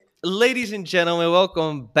Ladies and gentlemen,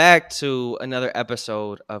 welcome back to another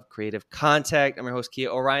episode of Creative Contact. I'm your host, Kia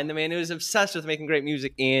Orion, the man who is obsessed with making great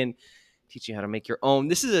music and teaching you how to make your own.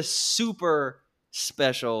 This is a super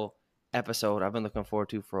special episode I've been looking forward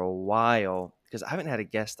to for a while because I haven't had a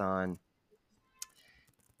guest on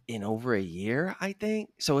in over a year, I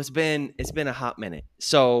think. So it's been a hot minute.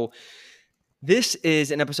 So this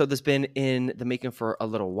is an episode that's been in the making for a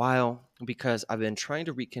little while because I've been trying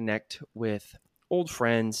to reconnect with old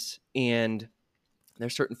friends, and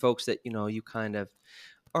there's certain folks that you kind of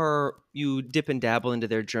you dip and dabble into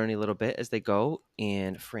their journey a little bit as they go,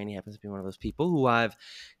 and Franny happens to be one of those people who I've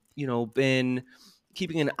been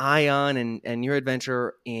keeping an eye on and your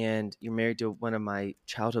adventure. And you're married to one of my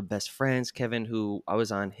childhood best friends, Kevin, who I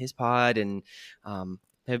was on his pod, and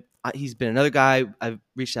he's been another guy I've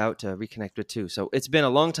reached out to reconnect with too. So it's been a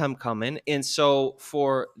long time coming. And so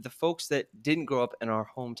for the folks that didn't grow up in our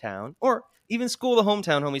hometown or even school the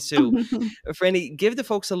hometown homies too, Franny, give the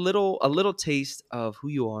folks a little taste of who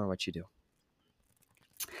you are and what you do.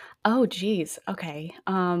 Oh, geez. Okay.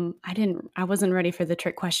 I wasn't ready for the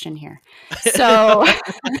trick question here. So,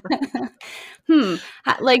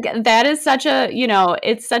 like that is such a,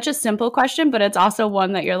 it's such a simple question, but it's also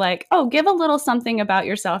one that you're like, oh, give a little something about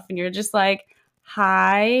yourself. And you're just like,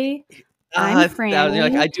 hi, I'm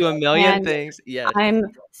Franny. I do a million things. Yeah. I'm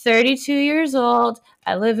 32 years old.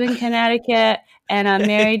 I live in Connecticut and I'm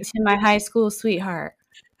married to my high school sweetheart.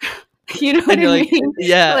 You know what I mean?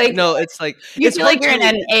 Yeah. Like, no, it's like you feel like you're in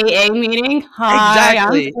an AA meeting. Hi,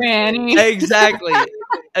 exactly. I'm Franny.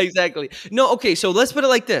 Exactly. No, okay. So let's put it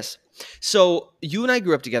like this. So you and I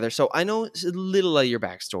grew up together. So I know a little of your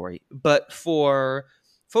backstory, but for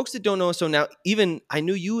folks that don't know, so now even I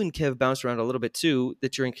knew you and Kev bounced around a little bit too,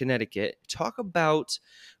 that you're in Connecticut. Talk about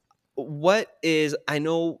what is, I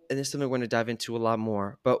know, and this is something we're going to dive into a lot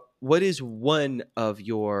more, but what is one of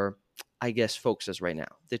your, I guess, focuses right now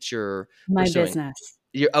that you're my pursuing? Business.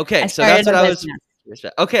 Okay, so that's what I was.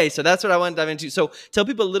 Okay, so that's what I want to dive into. So tell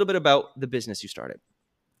people a little bit about the business you started.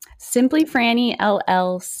 Simply Franny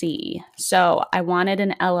LLC. So I wanted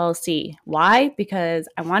an LLC. Why? Because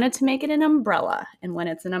I wanted to make it an umbrella. And when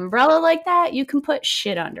it's an umbrella like that, you can put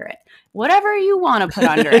shit under it. Whatever you want to put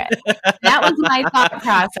under it. That was my thought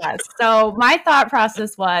process. So my thought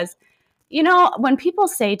process was, when people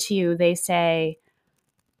say to you, they say,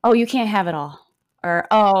 oh, you can't have it all. Or,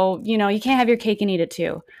 oh, you can't have your cake and eat it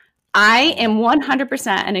too. I am 100%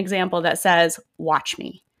 an example that says, watch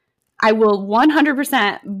me. I will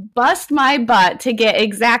 100% bust my butt to get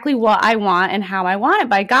exactly what I want and how I want it.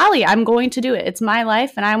 By golly, I'm going to do it. It's my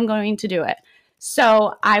life and I'm going to do it.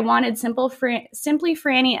 So I wanted Simply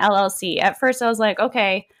Franny LLC. At first I was like,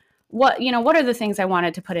 okay, what are the things I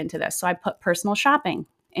wanted to put into this? So I put personal shopping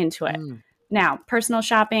into it. Now, personal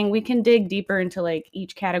shopping, we can dig deeper into like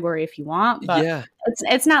each category if you want, but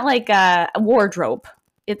it's not like a wardrobe.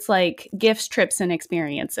 It's like gifts, trips, and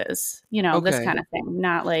experiences, this kind of thing.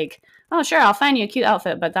 Not like, oh, sure, I'll find you a cute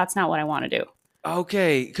outfit, but that's not what I want to do.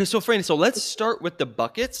 Okay. So Franny, so let's start with the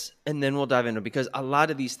buckets and then we'll dive into, because a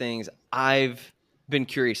lot of these things I've been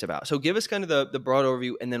curious about. So give us kind of the broad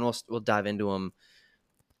overview and then we'll dive into them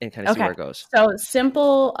and kind of see where it goes. So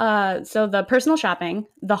simple. So the personal shopping,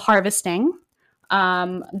 the harvesting,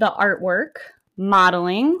 the artwork,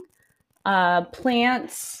 modeling,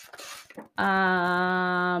 plants,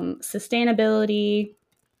 sustainability,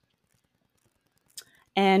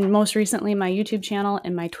 and most recently my YouTube channel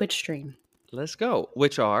and my Twitch stream. Let's go.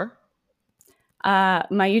 Which are? My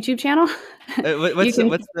YouTube channel. What's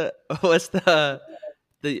the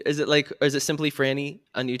is it Simply Franny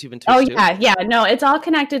on YouTube and Twitch? Yeah. No, it's all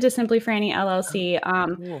connected to Simply Franny LLC.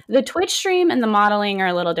 Cool. The Twitch stream and the modeling are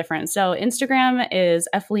a little different. So Instagram is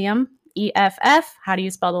FLeighm, EFF. How do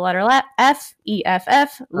you spell the letter F?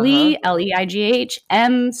 EFF. Lee, Leigh.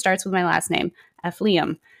 M starts with my last name,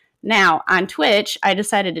 FLeighm. Now on Twitch, I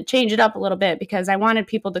decided to change it up a little bit because I wanted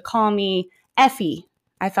people to call me Effie.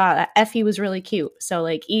 I thought that Effie was really cute. So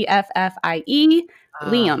like EFFIE,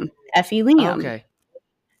 Liam, Effie Liam. Okay.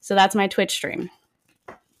 So that's my Twitch stream.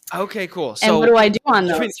 Okay, cool. So, and what do I do on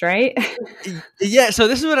those, right? Yeah, so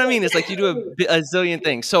this is what I mean. It's like you do a zillion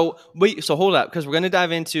things. So hold up, because we're going to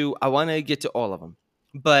dive into, I want to get to all of them.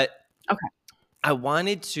 But okay, I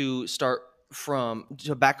wanted to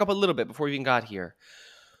back up a little bit before we even got here.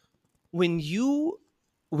 When you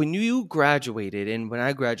graduated and when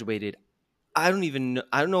I graduated, I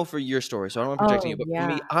don't know for your story, so I don't want to project you, but for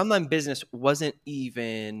me, online business wasn't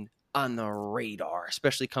even on the radar,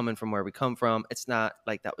 especially coming from where we come from. It's not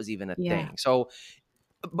like that was even a thing. So,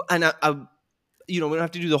 and I we don't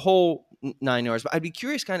have to do the whole 9 hours. But I'd be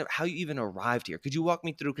curious kind of how you even arrived here. Could you walk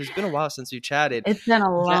me through? Because it's been a while since we chatted. It's been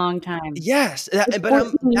a long time. Yes. It's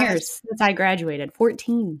 14 years since I graduated.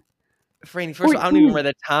 14. Franny, first of all, I don't even know where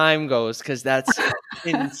the time goes because that's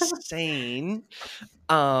insane.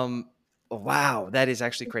 Wow, that is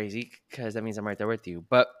actually crazy because that means I'm right there with you.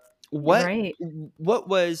 But what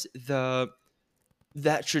was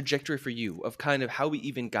that trajectory for you of kind of how we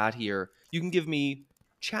even got here? You can give me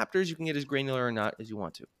chapters. You can get as granular or not as you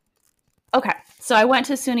want to. Okay, so I went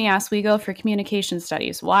to SUNY Oswego for communication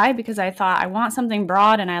studies. Why? Because I thought I want something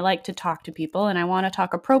broad and I like to talk to people and I want to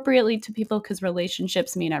talk appropriately to people because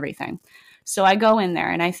relationships mean everything. So I go in there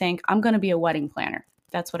and I think, I'm going to be a wedding planner.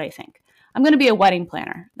 That's what I think. I'm going to be a wedding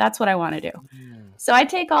planner. That's what I want to do. So I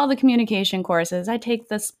take all the communication courses. I take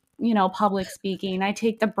this, public speaking. I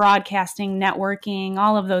take the broadcasting, networking,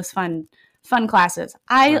 all of those fun classes.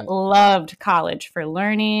 I loved college for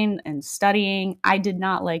learning and studying. I did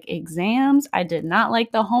not like exams. I did not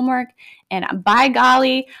like the homework. And by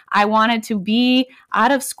golly, I wanted to be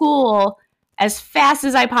out of school as fast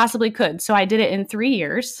as I possibly could. So I did it in 3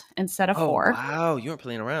 years instead of 4. Wow, you weren't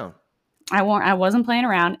playing around. I wasn't playing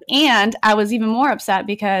around. And I was even more upset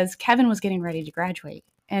because Kevin was getting ready to graduate.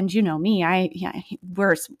 And you know me,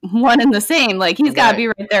 we're one and the same. Like, he's got to be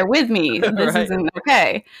right there with me. This isn't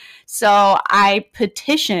okay. So I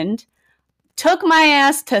petitioned, took my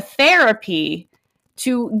ass to therapy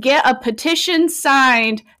to get a petition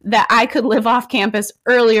signed that I could live off campus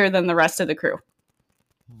earlier than the rest of the crew.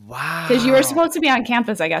 Wow. Because you were supposed to be on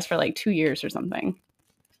campus, I guess, for like 2 years or something.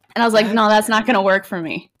 And I was like, no, that's not going to work for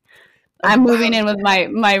me. I'm moving in with my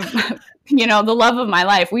the love of my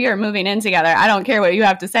life. We are moving in together. I don't care what you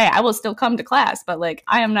have to say. I will still come to class, but like,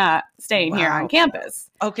 I am not staying here on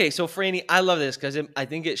campus. Okay, so Franny, I love this because I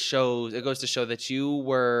think it goes to show that you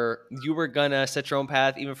were gonna set your own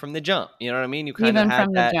path even from the jump. You know what I mean? You kind of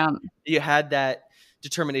had that. You had that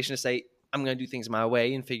determination to say, I'm gonna do things my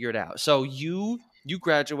way and figure it out. So you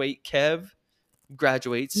graduate. Kev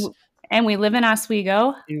graduates. And we live in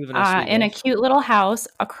Oswego, in a cute little house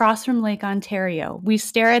across from Lake Ontario. We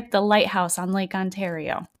stare at the lighthouse on Lake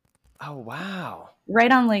Ontario. Oh, wow.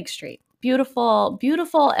 Right on Lake Street. Beautiful,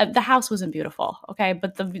 beautiful. The house wasn't beautiful, okay?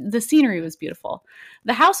 But the scenery was beautiful.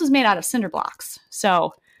 The house was made out of cinder blocks.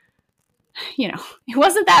 So, it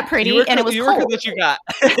wasn't that pretty. And it was cold. You what you got.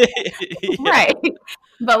 Right.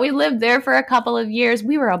 But we lived there for a couple of years.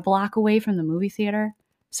 We were a block away from the movie theater.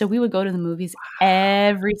 So we would go to the movies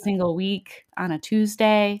every single week on a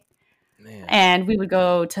Tuesday. Man. And we would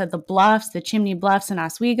go to the bluffs, the Chimney Bluffs in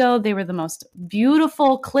Oswego. They were the most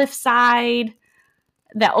beautiful cliffside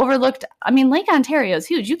that overlooked. I mean, Lake Ontario is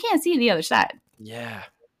huge. You can't see the other side. Yeah.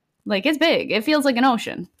 Like, it's big. It feels like an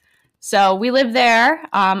ocean. So we lived there.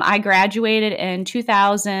 I graduated in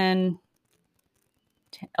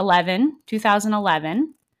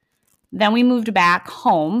 2011. Then we moved back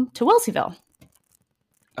home to Wilseyville.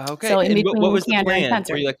 Okay. So and what was the plan?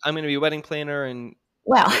 Were you like, I'm going to be a wedding planner? And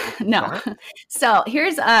well, no. So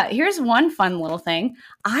here's one fun little thing.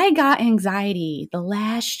 I got anxiety the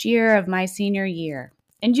last year of my senior year.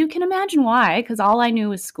 And you can imagine why, because all I knew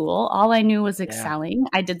was school. All I knew was excelling.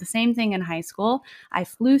 I did the same thing in high school. I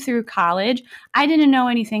flew through college. I didn't know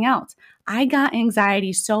anything else. I got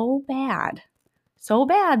anxiety so bad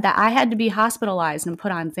that I had to be hospitalized and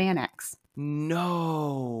put on Xanax.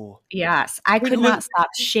 No. Yes. I could not stop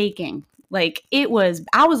shaking. Like, I was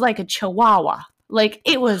like a chihuahua. Like,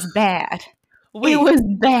 it was bad. Wait, it was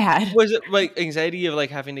bad. Was it like anxiety of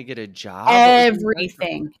like having to get a job?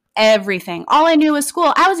 Everything. All I knew was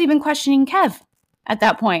school. I was even questioning Kev at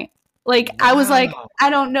that point. Like, wow. I was like, I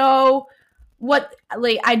don't know what,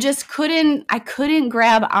 like, I couldn't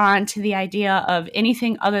grab on to the idea of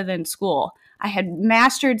anything other than school. I had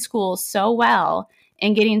mastered school so well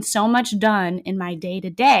and getting so much done in my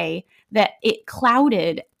day-to-day that it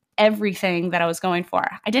clouded everything that I was going for.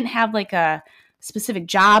 I didn't have like a specific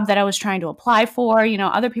job that I was trying to apply for.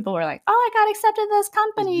 Other people were like, oh, I got accepted to this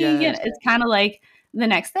company. Yes. It's kind of like the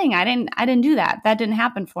next thing. I didn't do that. That didn't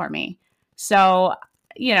happen for me. So,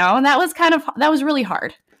 that was really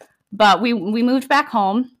hard. But we moved back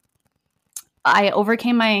home. I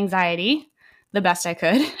overcame my anxiety the best I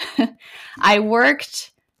could. I worked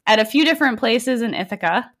at a few different places in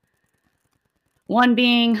Ithaca, one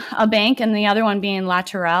being a bank and the other one being La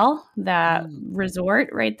Tourelle, the resort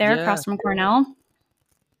right there across from Cornell.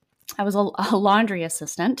 I was a laundry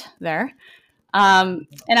assistant there. And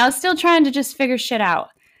I was still trying to just figure shit out.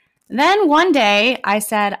 Then one day I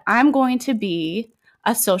said, I'm going to be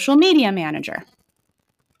a social media manager.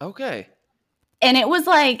 Okay. And it was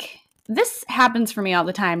like this happens for me all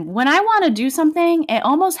the time. When I want to do something, it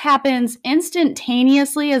almost happens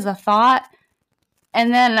instantaneously as a thought,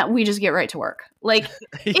 and then we just get right to work. Like,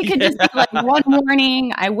 it could just be like one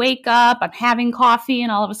morning, I wake up, I'm having coffee,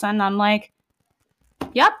 and all of a sudden I'm like,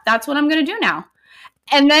 yep, that's what I'm going to do now.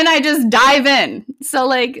 And then I just dive in. So,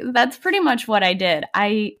 like, that's pretty much what I did.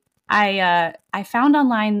 I found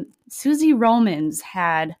online Susie Romans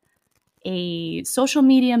had a social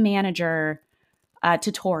media manager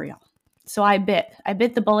tutorial. So I bit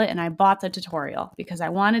the bullet and I bought the tutorial because I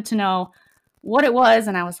wanted to know what it was.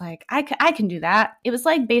 And I was like, I can do that. It was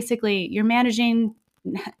like, basically, you're managing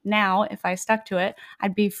now. If I stuck to it,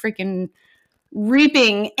 I'd be freaking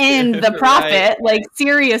reaping in the profit, right. Like,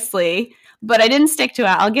 seriously. But I didn't stick to it.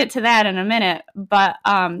 I'll get to that in a minute. But,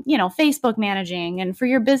 Facebook managing and for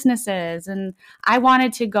your businesses. And I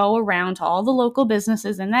wanted to go around to all the local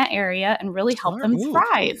businesses in that area and really help them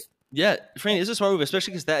thrive. Yeah, Franny, this is a smart move,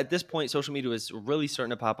 especially because at this point, social media is really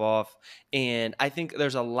starting to pop off. And I think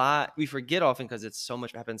there's a lot we forget often because it's so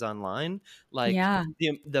much happens online. Like,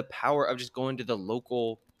 the power of just going to the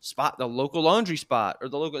local spot, the local laundry spot, or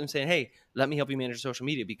the local, and saying, hey, let me help you manage social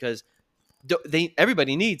media, because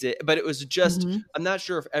everybody needs it. But it was just, I'm not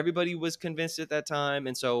sure if everybody was convinced at that time.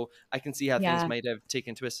 And so I can see how things might have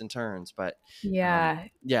taken twists and turns. But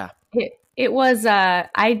it was,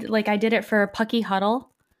 I did it for Pucky Huddle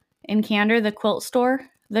in Candor, the quilt store,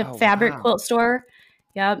 the fabric quilt store.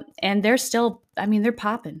 Yep. And they're still, they're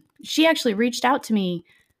popping. She actually reached out to me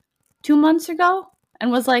 2 months ago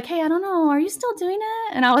and was like, hey, I don't know, are you still doing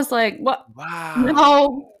it? And I was like, what?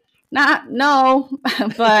 Wow. No.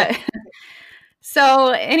 But so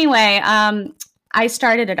anyway, I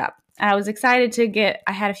started it up. I was excited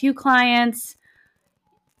I had a few clients.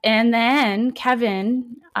 And then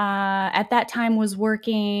Kevin, at that time, was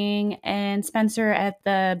working, and Spencer at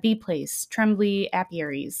the Bee Place, Tremblay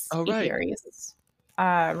Apiaries. Oh, right. Apiaries,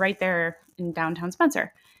 right there in downtown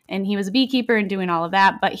Spencer. And he was a beekeeper and doing all of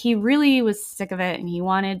that, but he really was sick of it, and he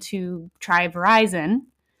wanted to try Verizon.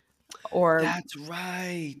 That's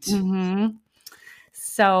right. Mm-hmm.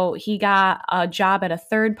 So he got a job at a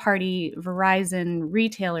third-party Verizon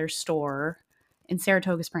retailer store in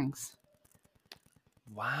Saratoga Springs.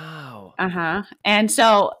 Wow. And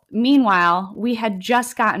so, meanwhile, we had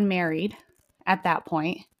just gotten married at that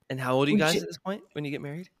point. And how old are you guys at this point when you get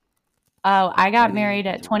married? Oh, I got married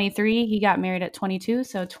at 23. He got married at 22.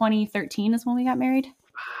 So 2013 is when we got married.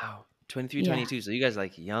 Wow. 23, 22. So you guys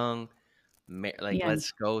young,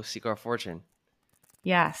 let's go seek our fortune.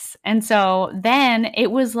 Yes. And so then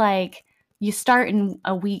it was like, you start in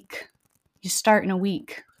a week.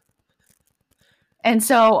 And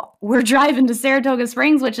so we're driving to Saratoga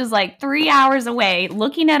Springs, which is 3 hours away,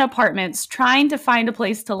 looking at apartments, trying to find a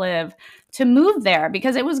place to live, to move there,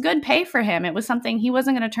 because it was good pay for him. It was something he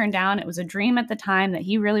wasn't going to turn down. It was a dream at the time that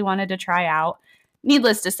he really wanted to try out.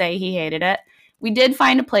 Needless to say, he hated it. We did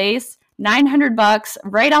find a place, $900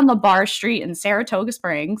 right on the Bar Street in Saratoga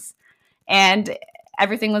Springs, and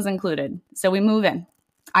everything was included. So we move in.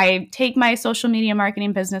 I take my social media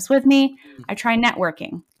marketing business with me. I try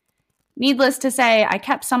networking. Needless to say, I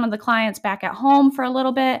kept some of the clients back at home for a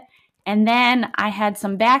little bit, and then I had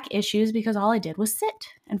some back issues because all I did was sit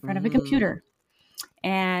in front of a computer.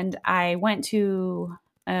 And I went to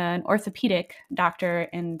an orthopedic doctor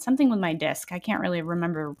and something with my disc. I can't really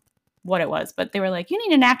remember what it was, but they were like, you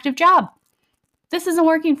need an active job. This isn't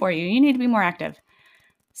working for you. You need to be more active.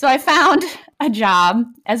 So I found a job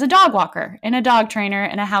as a dog walker and a dog trainer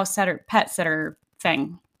and a house sitter, pet sitter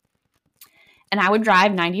thing. And I would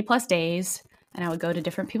drive 90 plus days, and I would go to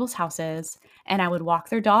different people's houses, and I would walk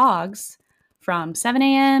their dogs from 7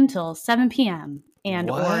 a.m. till 7 p.m.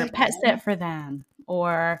 or pet sit for them,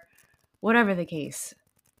 or whatever the case.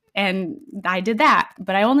 And I did that,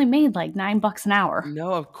 but I only made $9 an hour.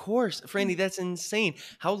 No, of course. Franny, that's insane.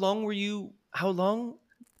 How long?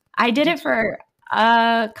 I did it for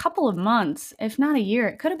a couple of months, if not a year.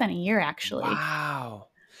 It could have been a year, actually. Wow.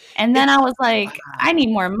 And then I was like, I need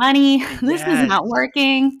more money. This is not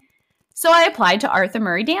working. So I applied to Arthur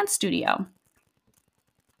Murray Dance Studio.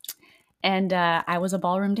 And I was a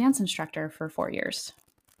ballroom dance instructor for 4 years.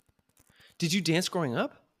 Did you dance growing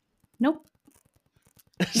up? Nope.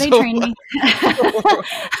 They trained me.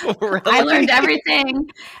 Really? I learned everything.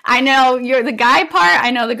 I know you're the guy part.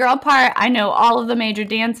 I know the girl part. I know all of the major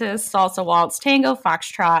dances: salsa, waltz, tango,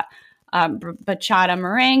 foxtrot, bachata,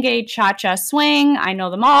 merengue, cha-cha, swing. I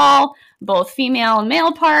know them all, both female and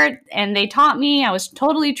male part. And they taught me. I was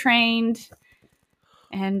totally trained.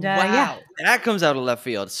 And wow, that comes out of left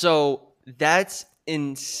field. So that's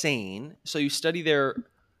insane. So you study there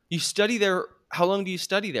how long do you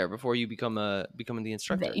study there before you becoming the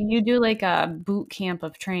instructor? You do like a boot camp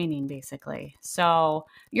of training, basically. So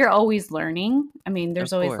you're always learning. I mean,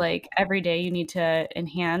 there's Of always course. like every day you need to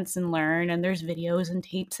enhance and learn, and there's videos and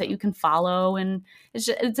tapes that you can follow. And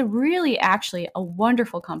it's a really actually a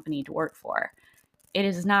wonderful company to work for. It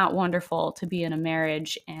is not wonderful to be in a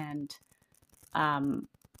marriage and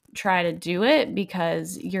try to do it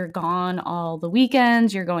because you're gone all the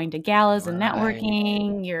weekends, you're going to galas and Right.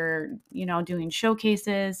 networking, you're, doing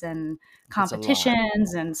showcases and It's a lot.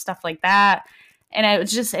 competitions and stuff like that. And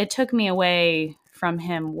it took me away from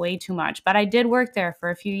him way too much. But I did work there for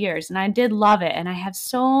a few years and I did love it. And I have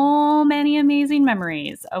so many amazing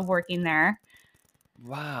memories of working there.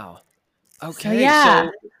 Wow. So Okay. yeah.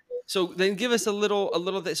 So then give us a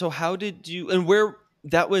little bit. So how did you and where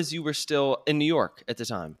that was you were still in New York at the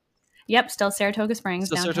time? Yep, still Saratoga Springs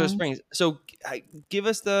So Saratoga downtown. Springs. So give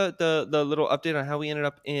us the little update on how we ended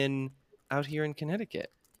up in out here in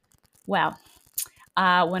Connecticut. Well,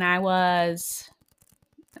 when I was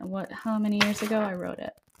how many years ago I wrote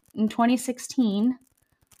it? In 2016.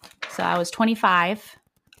 So I was 25.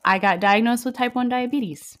 I got diagnosed with type 1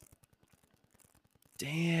 diabetes.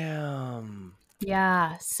 Damn.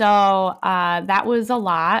 Yeah. So that was a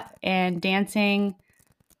lot. And dancing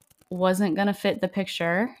wasn't going to fit the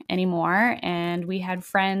picture anymore. And we had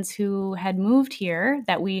friends who had moved here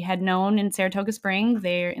that we had known in Saratoga Springs.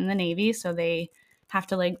 They're in the Navy. So they have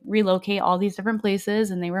to like relocate all these different places.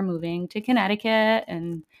 And they were moving to Connecticut.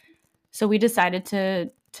 And so we decided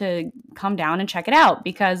to come down and check it out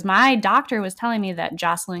because my doctor was telling me that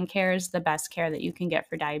Jocelyn Care is the best care that you can get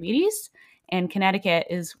for diabetes, and Connecticut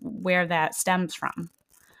is where that stems from.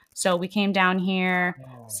 So we came down here,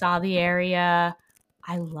 Oh. saw the area.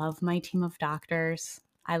 I love my team of doctors.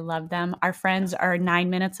 I love them. Our friends are 9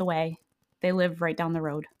 minutes away. They live right down the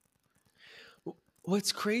road.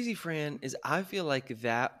 What's crazy, Fran, is I feel like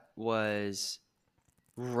that was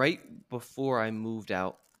right before I moved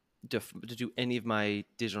out to do any of my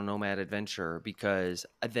digital nomad adventure because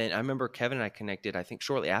then I remember Kevin and I connected, I think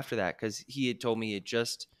shortly after that, because he had told me he had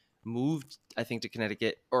just moved, I think, to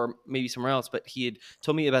Connecticut or maybe somewhere else, but he had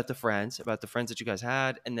told me about the friends that you guys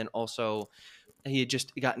had. And then also he had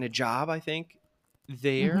just gotten a job, I think,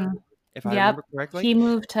 there, if I Yep. remember correctly. He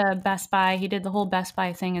moved to Best Buy. He did the whole Best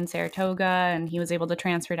Buy thing in Saratoga, and he was able to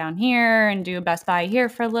transfer down here and do Best Buy here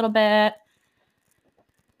for a little bit.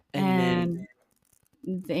 And then,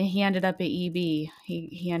 And he ended up at EB.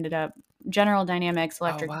 He ended up General Dynamics oh,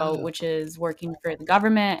 Electric Boat, wow. which is working for the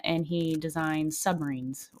government, and he designs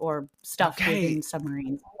submarines or stuff Okay. within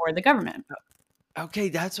submarines for the government. Okay,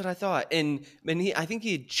 that's what I thought. And I think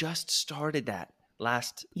he had just started that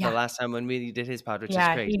the Yeah. last time when we did his pod, which is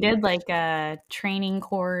Yeah. great. He did like a training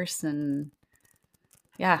course and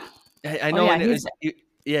yeah. I Oh, know, yeah. and it was,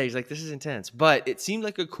 yeah, he's like, this is intense, but it seemed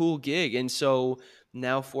like a cool gig. And so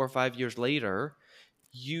now 4 or 5 years later,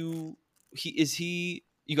 you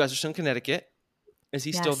you guys are still in Connecticut. Is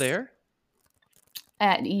he still Yes. there?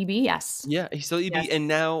 At EB, yes. Yeah, he's still EB. Yes. And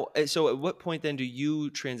now, so at what point then do you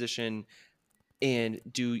transition and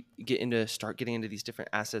start getting into these different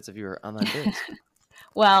assets of your online biz?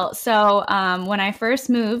 Well, so when I first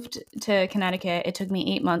moved to Connecticut, it took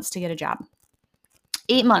me 8 months to get a job.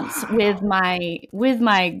 8 months with Wow.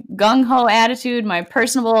 my gung ho attitude, my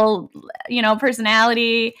personable,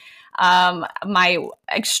 personality, my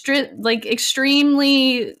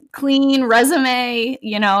extremely clean resume.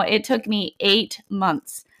 It took me 8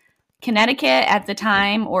 months. Connecticut at the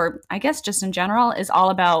time, or I guess just in general, is all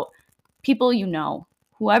about people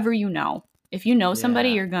whoever you know. If you know somebody,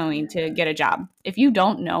 Yeah. you're going to get a job. If you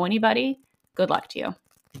don't know anybody, good luck to you.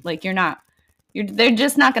 Like they're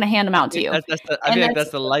just not going to hand them out to you. I And feel like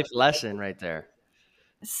that's the life lesson right there.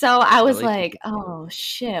 so I was like, Relationship. oh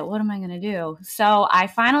shit, what am I going to do? So I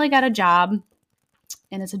finally got a job,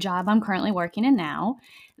 and it's a job I'm currently working in now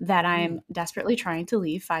that I'm desperately trying to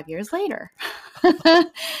leave 5 years later.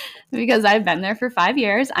 Because I've been there for 5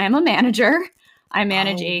 years. I am a manager. I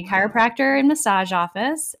manage Oh, a wow. chiropractor and massage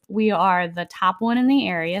office. We are the top one in the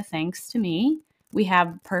area, thanks to me. We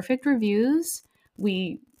have perfect reviews.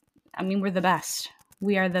 We're the best.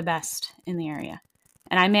 We are the best in the area.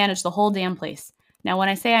 And I manage the whole damn place. Now, when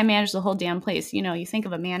I say I manage the whole damn place, you think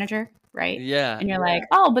of a manager, right? Yeah. And you're like,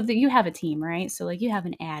 oh, but you have a team, right? So, like, you have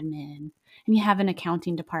an admin and you have an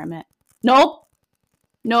accounting department. Nope.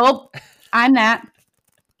 I'm that.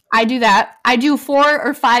 I do that. I do 4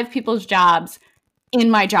 or 5 people's jobs in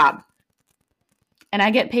my job. And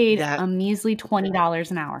I get paid a measly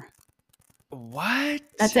 $20 an hour. What?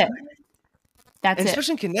 That's it. And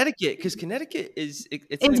especially in Connecticut, because Connecticut it's an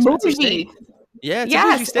It's expensive state. bougie. Yeah, it's a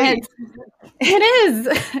bougie Yes, state. it is.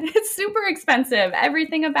 It's super expensive.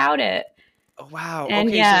 Everything about it. Oh, wow. And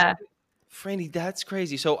Okay, so yeah, Franny, that's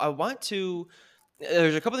crazy. So I want to.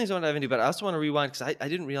 There's a couple things I want to dive into, but I also want to rewind because I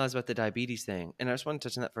didn't realize about the diabetes thing, and I just want to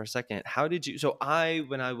touch on that for a second. How did you? So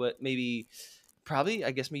when I was maybe, probably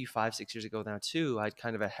I guess maybe 5-6 years ago now too, I had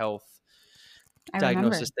kind of a health I remember.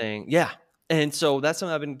 diagnosis thing. Yeah, and so that's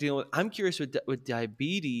something I've been dealing with. I'm curious with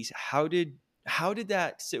diabetes. How did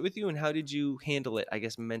that sit with you, and how did you handle it? I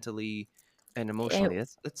guess mentally and It emotionally.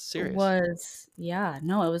 That's serious. was, yeah,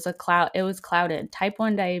 no, it was clouded. Type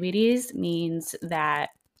 1 diabetes means that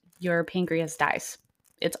your pancreas dies.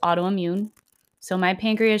 It's autoimmune. So my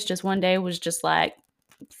pancreas just one day was just like,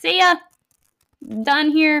 see ya,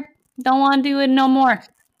 done here. Don't want to do it no more.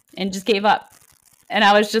 And just gave up. And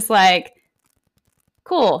I was just like,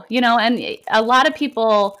 cool, and a lot of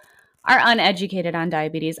people are uneducated on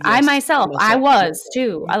diabetes. I Yes, myself, I myself. was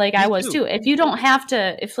too. I Me was too. too. If you don't have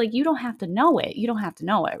to, if like you don't have to know it, you don't have to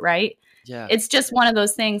know it, right? Yeah. It's just one of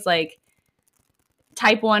those things like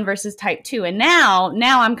type 1 versus type 2. And now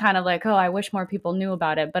I'm kind of like, oh, I wish more people knew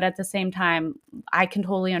about it. But at the same time, I can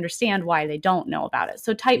totally understand why they don't know about it.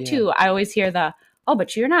 So type Yeah. 2, I always hear oh,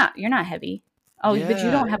 but you're not heavy. Oh, but you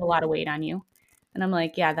Yeah. don't have a lot of weight on you. And I'm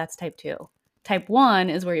like, yeah, that's type 2. Type 1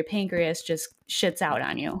 is where your pancreas just shits out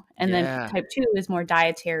on you. And then Yeah. type 2 is more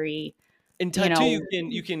dietary. In type 2,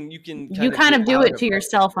 you can You kind of kind get of do out it of to it.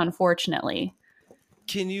 yourself, unfortunately.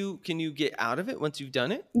 Can you get out of it once you've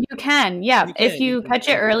done it? You can, yeah. You If can. You you can catch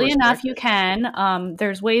it early course enough, correct you it. can.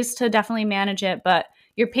 There's ways to definitely manage it, but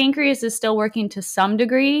your pancreas is still working to some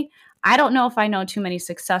degree. I don't know if I know too many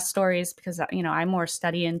success stories because I more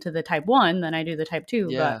study into the type 1 than I do the type 2,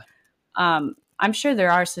 but Yeah. I'm sure there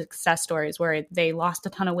are success stories where they lost a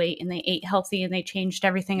ton of weight and they ate healthy and they changed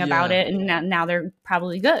everything about Yeah. it, and now they're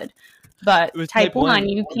probably good. But With type type 1, 1,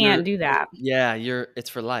 you can't do that. it's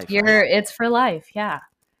for life, right? It's for life. Yeah.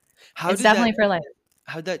 How It's did that definitely for life.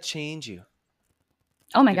 how'd that change you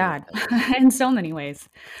Oh my dealing with God. diabetes? In so many ways.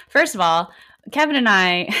 First of all, Kevin and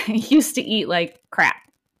I used to eat like crap.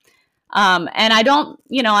 And I don't,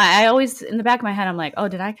 I always, in the back of my head, I'm like, oh,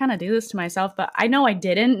 did I kind of do this to myself? But I know I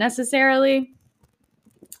didn't necessarily.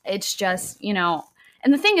 It's just,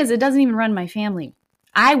 and the thing is, it doesn't even run my family.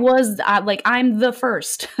 I was I'm the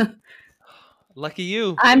first. Lucky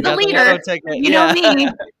you. I'm You the got the lotto leader. ticket. You know Yeah. me.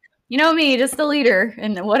 You know me, just the leader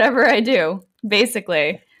in whatever I do,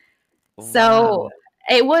 basically. Wow. So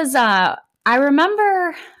it was, I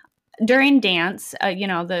remember during dance,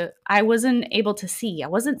 I wasn't able to see. I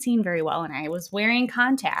wasn't seeing very well, and I was wearing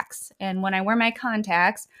contacts. And when I wear my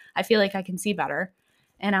contacts, I feel like I can see better.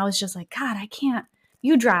 And I was just like, God, I can't.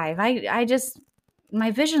 You drive. I just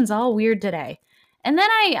my vision's all weird today. And then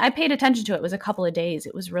I paid attention to it. It was a couple of days.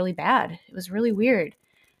 It was really bad. It was really weird.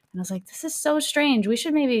 And I was like, this is so strange. We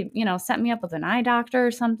should maybe, set me up with an eye doctor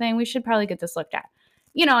or something. We should probably get this looked at.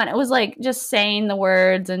 And it was like just saying the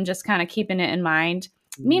words and just kind of keeping it in mind.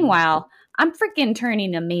 Meanwhile, I'm freaking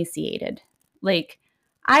turning emaciated. Like,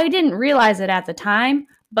 I didn't realize it at the time,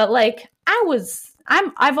 but like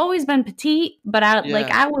I've always been petite, but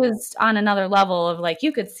I was on another level of like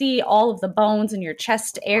you could see all of the bones in your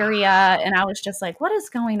chest area, and I was just like, what is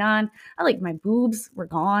going on? My boobs were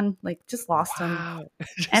gone, like just lost them. Wow.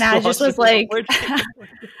 And I just was like,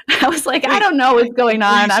 I was like, Wait, I don't know what's going were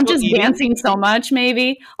you on. I'm still just eating? dancing so much,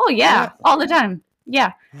 maybe. Oh yeah, all the time.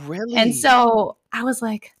 Yeah. Really? And so I was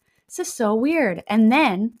like, this is so weird. And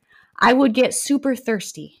then I would get super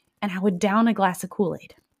thirsty and I would down a glass of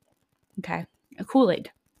Kool-Aid. Okay. A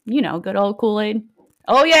Kool-Aid. Good old Kool-Aid.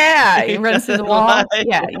 Oh yeah. It runs through the wall.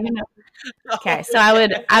 Yeah. Okay. So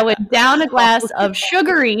I would down a glass of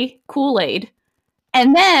sugary Kool-Aid,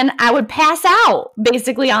 and then I would pass out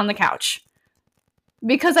basically on the couch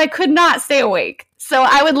because I could not stay awake. So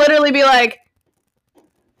I would literally be like,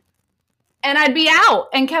 and I'd be out,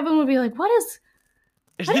 and Kevin would be like, what is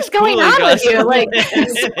going on with you? Like,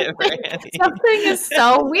 something is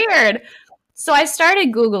so weird. So I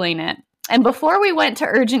started Googling it. And before we went to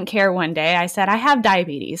urgent care one day, I said, I have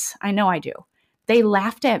diabetes. I know I do. They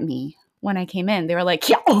laughed at me when I came in. They were like,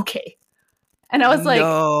 yeah, okay. And I was like,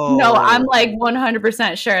 no, I'm like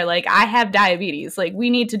 100% sure. Like, I have diabetes. Like, we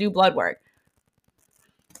need to do blood work.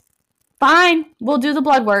 Fine, we'll do the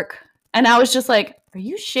blood work. And I was just like, are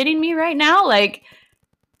you shitting me right now? Like,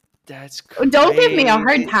 that's crazy. Don't give me a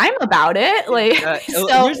hard time about it. Like, so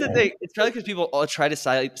here's the thing: it's probably because people all try to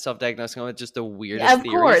self-diagnose with just the weirdest of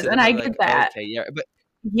course, and I get that. Okay, yeah, but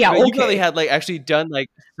yeah, you probably had actually done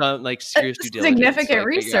some serious due diligence, significant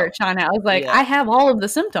research on it. I was like, I have all of the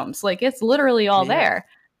symptoms. Like, it's literally all there.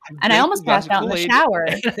 And I Drink a almost glass passed of out in the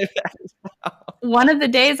Kool-Aid. shower. One of the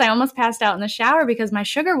days I almost passed out in the shower because my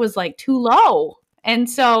sugar was like too low. And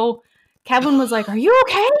so Kevin was like, "Are you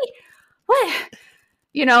okay? What?"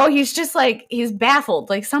 You know, he's just like, he's baffled.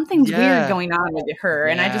 Like something's weird Yeah. going on with her.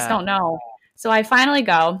 And I just Yeah. don't know. So I finally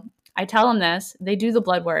go, I tell them this, they do the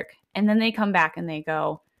blood work. And then they come back and they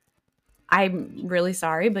go, "I'm really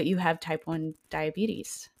sorry, but you have type 1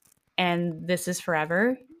 diabetes. And this is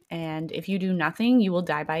forever. And if you do nothing, you will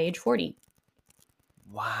die by age 40.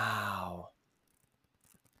 Wow.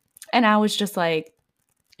 And I was just like,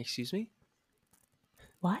 Excuse me?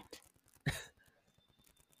 what?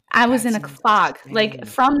 I was in a fog. Like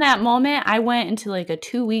from that moment, I went into like a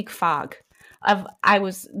 2-week fog of I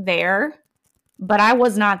was there, but I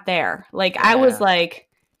was not there. Like I was like,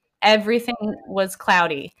 everything was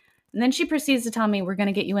cloudy. And then she proceeds to tell me, "We're going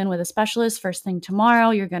to get you in with a specialist first thing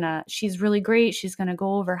tomorrow. She's really great. She's going to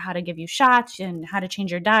go over how to give you shots and how to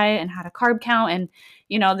change your diet and how to carb count." And,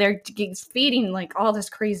 you know, they're feeding like all this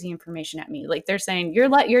crazy information at me. Like they're saying,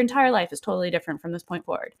 your entire life is totally different from this point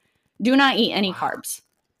forward. Do not eat any carbs.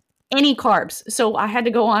 Any carbs. So I had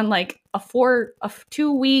to go on like a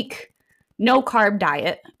 2-week no carb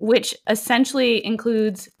diet, which essentially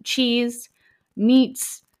includes cheese,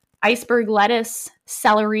 meats, iceberg lettuce,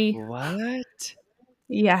 celery. What?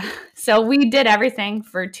 Yeah. So we did everything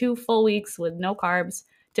for 2 full weeks with no carbs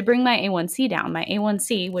to bring my A1C down. My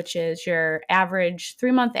A1C, which is your average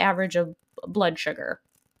 3-month average of blood sugar,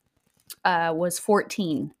 was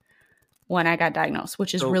 14 when I got diagnosed,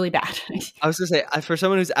 which is really bad. I was going to say, for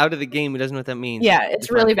someone who's out of the game who doesn't know what that means. Yeah, it's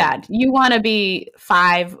really bad. You want to be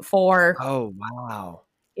 5, 4. Oh, wow.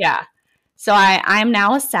 Yeah. So I'm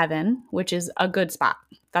now a 7, which is a good spot.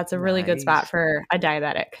 That's a really good spot for a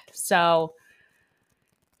diabetic. So,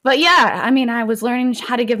 but yeah, I mean, I was learning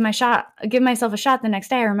how to give myself a shot the next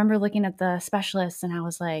day. I remember looking at the specialist and she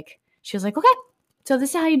was like, "Okay, so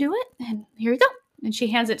this is how you do it. And here you go." And she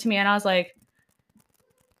hands it to me and I was like,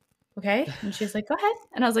 "Okay." And she's like, "Go ahead."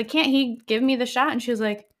 And I was like, "Can't he give me the shot?" And she was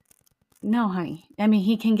like, "No, honey. I mean,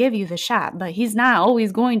 he can give you the shot, but he's not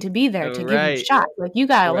always going to be there to give you shots. Like, you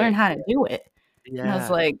got to learn how to do it." Yeah. And I was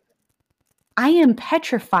like, I am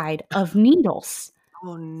petrified of needles.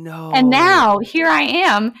 Oh, no. And now here I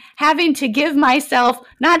am having to give myself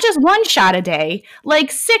not just 1 shot a day,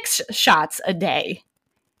 like 6 shots a day.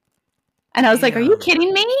 And I was like, are you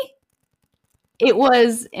kidding me? It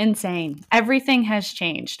was insane. Everything has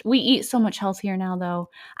changed. We eat so much healthier now, though.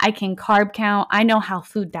 I can carb count. I know how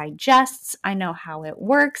food digests. I know how it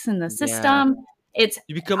works in the system. It's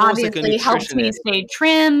obviously helps me stay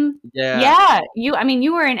trim. Yeah. You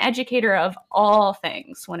are an educator of all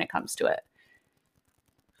things when it comes to it.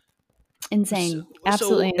 Insane.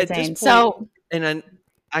 Absolutely insane. And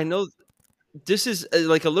I know this is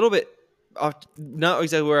like a little bit off, not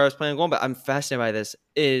exactly where I was planning on going, but I'm fascinated by this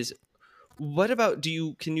is, what about,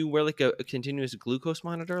 can you wear like a continuous glucose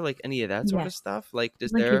monitor, like any of that sort of stuff? Like,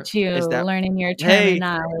 is Look at you learning your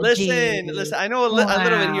terminology. Hey, listen, I know a little bit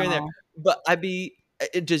here and there, but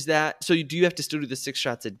does that, so do you have to still do the 6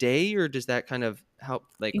 shots a day, or does that kind of help?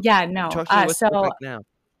 Like, yeah, no. Talk to me what's it like now.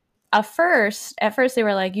 At first they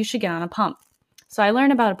were like, you should get on a pump. So I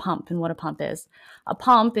learned about a pump and what a pump is. A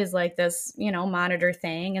pump is like this, monitor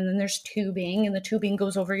thing. And then there's tubing, and the tubing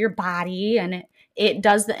goes over your body and it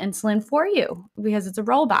does the insulin for you because it's a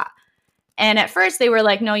robot. And at first they were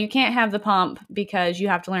like, no, you can't have the pump because you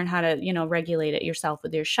have to learn how to, regulate it yourself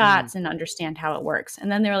with your shots and understand how it works.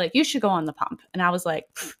 And then they were like, you should go on the pump. And I was like,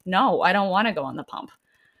 no, I don't want to go on the pump.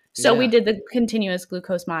 So we did the continuous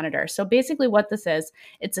glucose monitor. So basically what this is,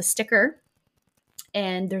 it's a sticker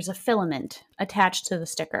and there's a filament attached to the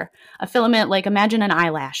sticker. A filament, like imagine an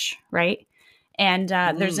eyelash, right? And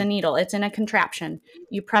there's a needle. It's in a contraption.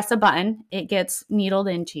 You press a button, it gets needled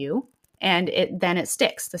into you, and then it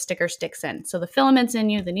sticks. The sticker sticks in. So the filament's in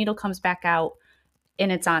you, the needle comes back out,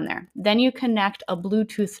 and it's on there. Then you connect a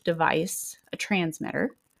Bluetooth device, a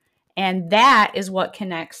transmitter, and that is what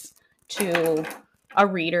connects to a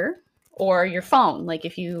reader or your phone. Like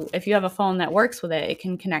if you have a phone that works with it, it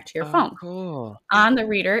can connect to your phone. Cool. On the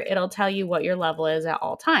reader, it'll tell you what your level is at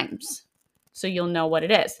all times. So you'll know what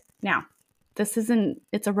it is. Now,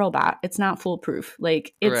 it's a robot. It's not foolproof.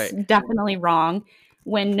 Like it's definitely wrong.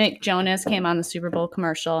 When Nick Jonas came on the Super Bowl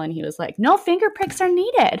commercial and he was like, no finger pricks are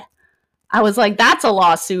needed, I was like, that's a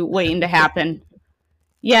lawsuit waiting to happen.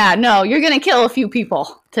 Yeah, no, you're going to kill a few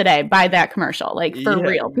people today by that commercial. Like for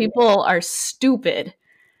real. People are stupid.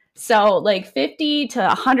 So like 50 to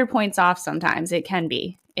 100 points off sometimes it can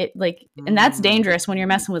be. And that's dangerous when you're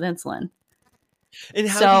messing with insulin. And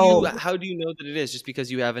So how do you know that it is? Just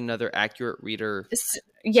because you have another accurate reader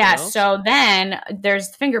yeah, somewhere else? so then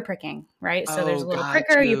there's finger pricking, right? So there's Oh, a little got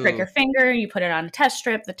pricker, you prick you. your finger, you put it on a test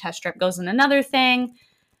strip, the test strip goes in another thing,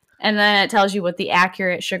 and then it tells you what the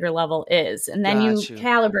accurate sugar level is. And then Got you you.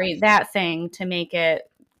 calibrate that thing to make it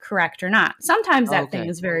correct or not. Sometimes that thing Okay.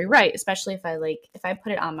 is very right, especially if I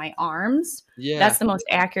put it on my arms, Yeah. that's the most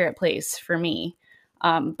accurate place for me.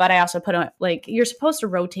 But I also put on, like, you're supposed to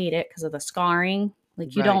rotate it because of the scarring. Like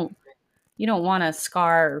Right. you don't want to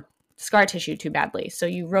scar tissue too badly. So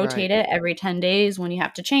you Right. rotate it every 10 days when you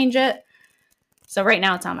have to change it. So right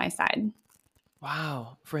now it's on my side.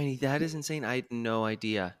 Wow, Franny, that is insane. I had no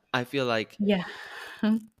idea. I feel like Yeah.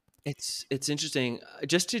 it's interesting.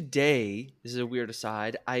 Just today, this is a weird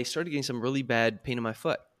aside. I started getting some really bad pain in my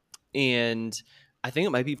foot, and I think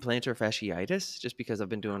it might be plantar fasciitis, just because I've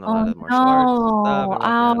been doing a lot Oh of martial arts stuff no. and walking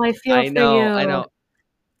Oh, around. I feel for I you. know,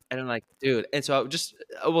 and I'm like, dude. And so I just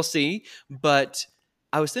we'll see. But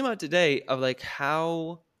I was thinking about today of like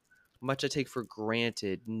how much I take for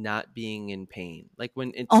granted not being in pain. Like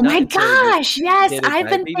when it's Oh not my until you gosh. Yes, get a I've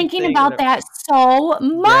been diabetes thinking thing, about whatever. that so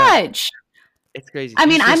Yeah, much. it's crazy. I You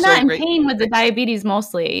mean, just feel I'm so not in great. pain with the diabetes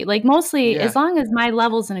mostly. Like mostly Yeah, as long as my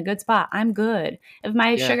level's in a good spot, I'm good. If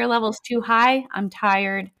my yeah, sugar level's too high, I'm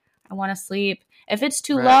tired. I want to sleep. If it's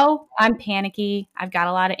too right. low, I'm panicky. I've got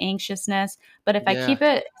a lot of anxiousness. But if I Yeah, keep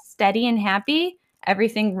it steady and happy,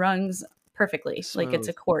 everything runs perfectly. Like it's smooth.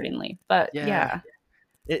 accordingly. But Yeah. yeah.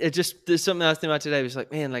 It just there's something I was thinking about today. It was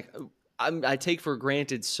like, man, like I take for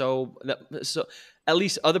granted so at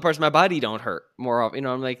least other parts of my body don't hurt more often. You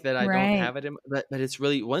know, I'm like that I don't Right. have it in, but it's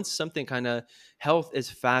really once something kind of health is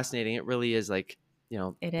fascinating. It really is like you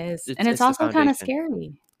know, It is. And it's it's the also kind of foundation.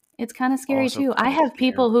 scary. It's kind of scary Also too. I kind of have scary.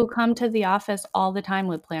 people who come to the office all the time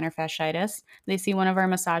with plantar fasciitis. They see one of our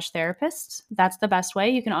massage therapists. That's the best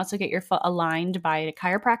way. You can also get your foot aligned by a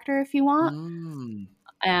chiropractor if you want. Mm.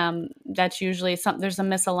 That's usually there's a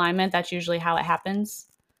misalignment. That's usually how it happens.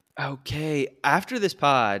 Okay, after this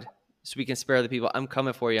pod, so we can spare the people, I'm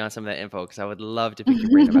coming for you on some of that info because I would love to pick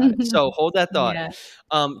your brain about it. So hold that thought.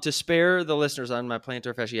 Yeah. To spare the listeners on my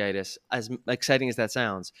plantar fasciitis, as exciting as that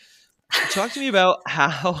sounds, talk to me about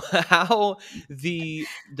how how the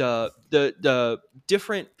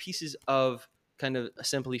different pieces of kind of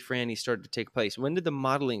Simply Franny started to take place. When did the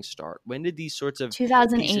modeling start? When did these sorts of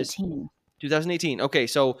pieces? 2018. 2018. Okay,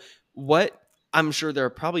 so what? I'm sure there are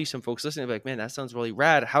probably some folks listening like, man, that sounds really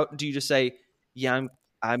rad. How do you just say, yeah,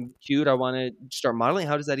 I'm cute. I want to start modeling.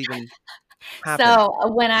 How does that even happen?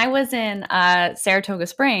 So when I was in Saratoga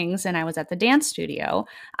Springs and I was at the dance studio,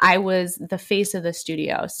 I was the face of the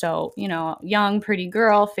studio. So, you know, young, pretty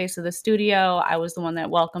girl, face of the studio. I was the one that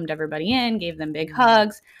welcomed everybody in, gave them big Mm.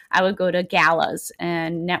 hugs. I would go to galas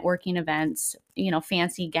and networking events, you know,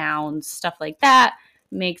 fancy gowns, stuff like that,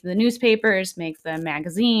 make the newspapers, make the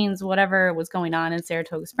magazines, whatever was going on in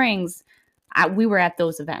Saratoga Springs. We were at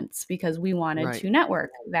those events because we wanted Right. to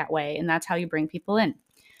network that way. And that's how you bring people in.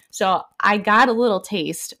 So I got a little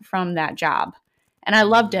taste from that job and I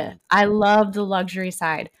loved it. Mm. I loved the luxury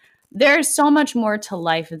side. There's so much more to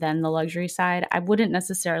life than the luxury side. I wouldn't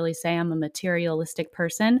necessarily say I'm a materialistic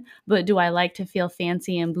person, but do I like to feel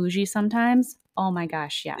fancy and bougie sometimes? Oh my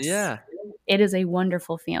gosh, yes. Yeah. It is a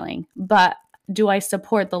wonderful feeling. But do I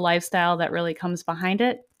support the lifestyle that really comes behind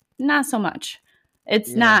it? Not so much.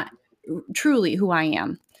 It's Yeah. not truly who I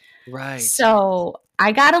am. Right. So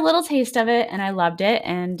I got a little taste of it and I loved it.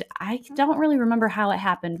 And I don't really remember how it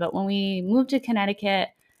happened, but when we moved to Connecticut,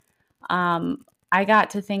 I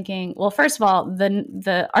got to thinking, well, first of all,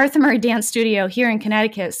 the Arthur Murray Dance Studio here in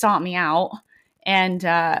Connecticut sought me out and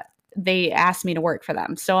they asked me to work for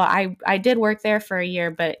them. So I did work there for a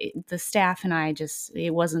year, but the staff and I just,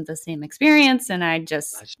 it wasn't the same experience. And I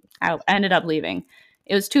ended up leaving.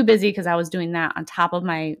 It was too busy because I was doing that on top of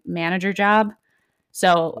my manager job.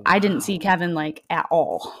 So I didn't see Wow. Kevin like at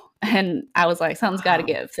all. And I was like, something's got to Wow.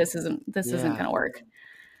 give. This isn't Yeah. going to work.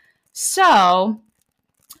 So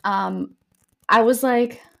um, I was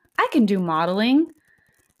like, I can do modeling.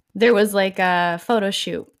 There was like a photo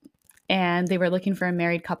shoot and they were looking for a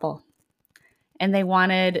married couple. And they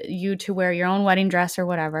wanted you to wear your own wedding dress or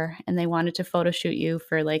whatever. And they wanted to photo shoot you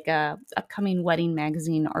for like a upcoming wedding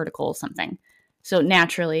magazine article or something. So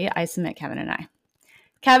naturally, I submit Kevin and I.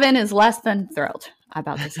 Kevin is less than thrilled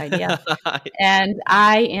about this idea. And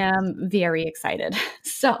I am very excited.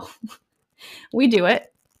 So we do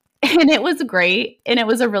it. And it was great. And it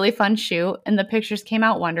was a really fun shoot. And the pictures came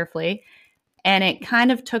out wonderfully. And it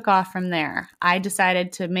kind of took off from there. I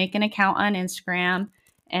decided to make an account on Instagram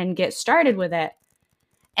and get started with it.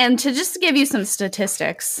 And to just give you some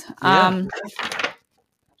statistics, Yeah.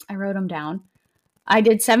 I wrote them down. I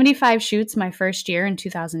did 75 shoots my first year in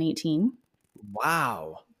 2018.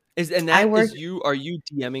 Wow. Is I worked, you? Are you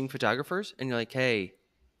DMing photographers and you're like, hey,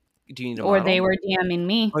 do you need a or they model? were DMing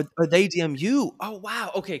me. Or they DM you? Oh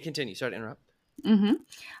wow. Okay, continue. Sorry to interrupt. hmm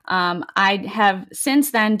I have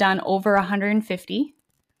since then done over 150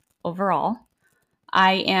 overall.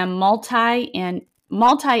 I am multi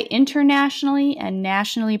internationally and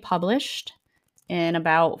nationally published in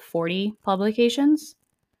about 40 publications.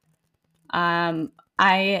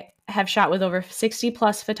 I have shot with over 60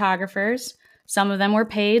 plus photographers. Some of them were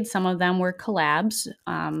paid, some of them were collabs.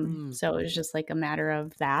 So it was just like a matter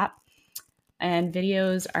of that. And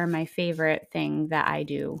videos are my favorite thing that I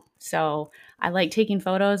do. So I like taking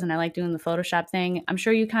photos and I like doing the Photoshop thing. I'm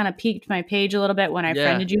sure you kind of piqued my page a little bit when I Yeah.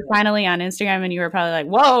 friended you finally on Instagram, and you were probably like,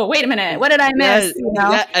 whoa, wait a minute, what did I miss? You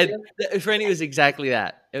know? Franny was exactly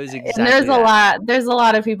that. It was exactly And there's that. there's a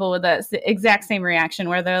lot of people with the exact same reaction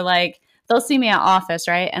where they're like, they'll see me at office,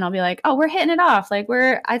 right? And I'll be like, oh, we're hitting it off. Like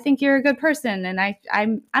I think you're a good person. And I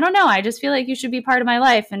don't know. I just feel like you should be part of my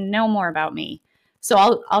life and know more about me.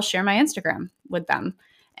 So I'll share my Instagram with them,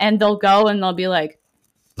 and they'll go and they'll be like,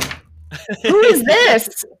 who is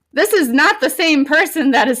this? This is not the same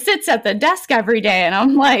person that sits at the desk every day. And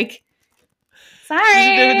I'm like,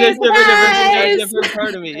 sorry, different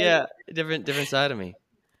part of me. Yeah, different side of me.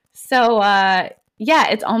 So yeah,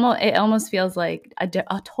 it almost feels like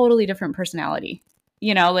a totally different personality.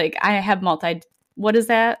 You know, like I have multi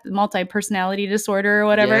personality disorder or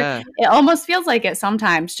whatever. Yeah. It almost feels like it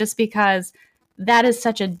sometimes, just because that is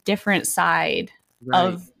such a different side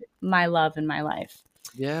of my love in my life.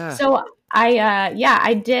 Yeah. So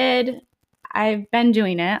I did. I've been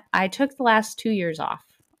doing it. I took the last 2 years off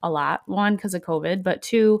a lot. One, because of COVID, but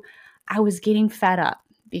two, I was getting fed up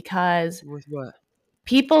because With what?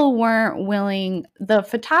 people weren't willing. The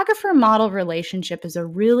photographer model relationship is a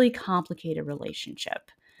really complicated relationship.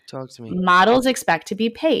 Talk to me. Models expect to be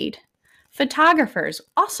paid. Photographers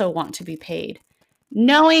also want to be paid.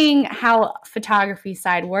 Knowing how photography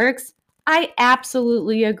side works, I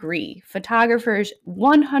absolutely agree. Photographers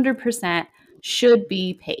 100% should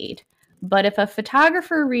be paid. But if a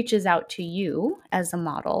photographer reaches out to you as a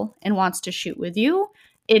model and wants to shoot with you,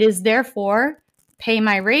 it is therefore pay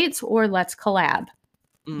my rates or let's collab.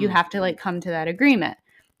 You have to like come to that agreement.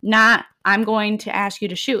 Not, I'm going to ask you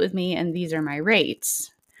to shoot with me and these are my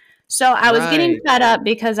rates. So I was getting fed up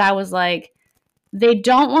because I was like, they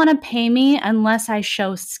don't want to pay me unless I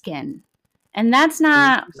show skin. And that's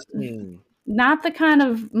not the kind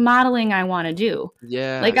of modeling I want to do.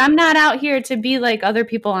 Yeah. Like, I'm not out here to be like other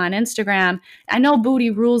people on Instagram. I know booty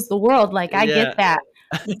rules the world. Like, I get that.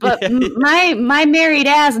 But my married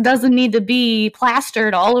ass doesn't need to be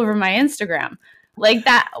plastered all over my Instagram. Like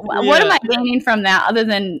that, what am I gaining from that other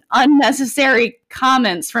than unnecessary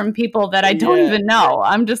comments from people that I don't even know?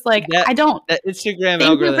 I'm just like, I don't. That Instagram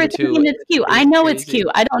algorithm too. It's cute. I know it's cute.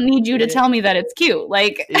 I don't need you to tell me that it's cute.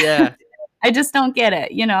 Like, yeah, I just don't get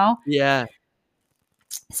it, you know? Yeah.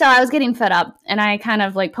 So I was getting fed up, and I kind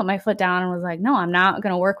of like put my foot down and was like, no, I'm not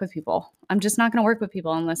going to work with people. I'm just not going to work with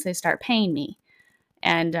people unless they start paying me.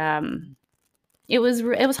 And it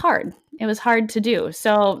was hard. It was hard to do.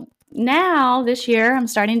 So now this year I'm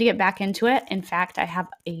starting to get back into it. In fact, I have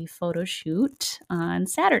a photo shoot on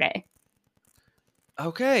Saturday.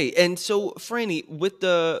 Okay. And so, Franny,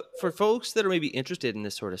 for folks that are maybe interested in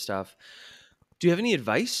this sort of stuff, do you have any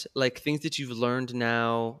advice, like things that you've learned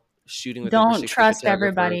now shooting with? Don't trust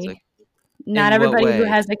everybody. Like, not everybody who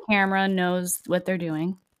has a camera knows what they're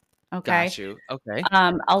doing. Okay. Got you. Okay.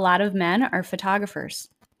 A lot of men are photographers.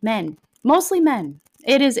 Men, mostly men.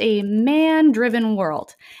 It is a man-driven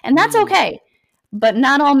world, and that's okay. But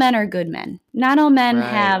not all men are good men. Not all men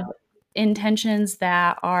have intentions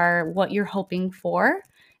that are what you're hoping for,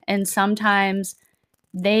 and sometimes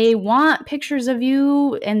they want pictures of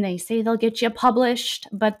you, and they say they'll get you published,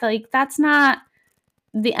 but like that's not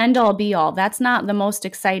the end-all be-all. That's not the most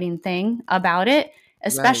exciting thing about it.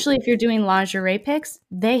 Especially if you're doing lingerie pics,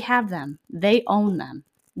 they have them. They own them.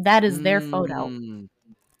 That is their photo.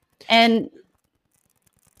 And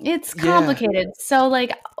it's complicated. Yeah. So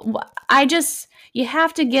like, you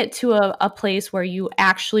have to get to a place where you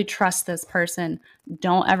actually trust this person.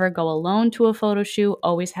 Don't ever go alone to a photo shoot.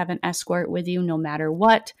 Always have an escort with you no matter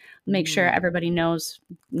what. Make sure everybody knows,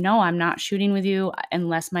 no, I'm not shooting with you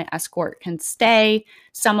unless my escort can stay.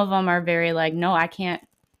 Some of them are very like, no, I can't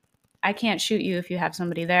shoot you if you have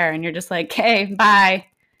somebody there. And you're just like, okay, bye.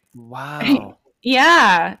 Wow.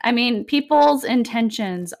 Yeah. I mean, people's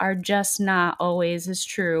intentions are just not always as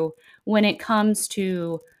true when it comes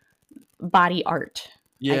to body art.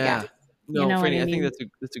 Yeah. No, Franny, I think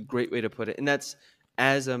that's a great way to put it. And that's,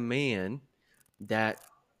 as a man, that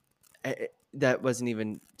that wasn't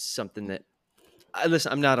even something that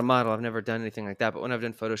listen, I'm not a model. I've never done anything like that. But when I've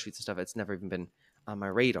done photo shoots and stuff, it's never even been on my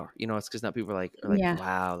radar. You know, it's because now people are like, Yeah.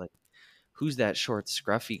 wow, like who's that short,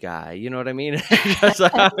 scruffy guy? You know what I mean? Just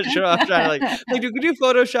like, I'm trying to like, could you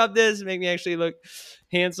Photoshop this, make me actually look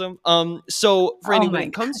handsome? So Franny, when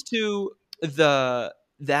it comes to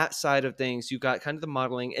that side of things, you got kind of the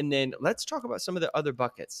modeling, and then let's talk about some of the other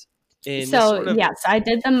buckets. So yes, I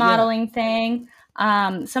did the modeling thing.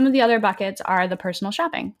 Some of the other buckets are the personal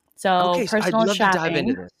shopping. So personal I'd love shopping. to dive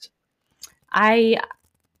into this. I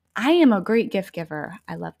am a great gift giver.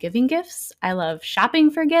 I love giving gifts. I love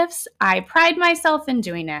shopping for gifts. I pride myself in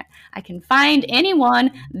doing it. I can find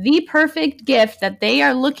anyone the perfect gift that they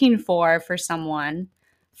are looking for someone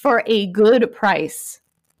for a good price.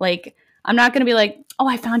 Like, I'm not going to be like, oh,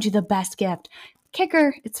 I found you the best gift.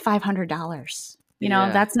 Kicker, it's $500. You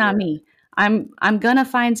know, that's not me. I'm going to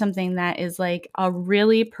find something that is like a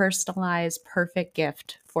really personalized, perfect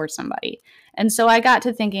gift for somebody. And so I got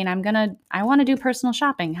to thinking, I want to do personal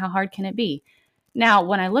shopping. How hard can it be? Now,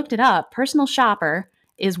 when I looked it up, personal shopper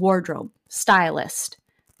is wardrobe, stylist.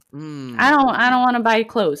 I don't want to buy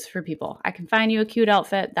clothes for people. I can find you a cute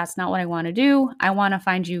outfit. That's not what I want to do. I want to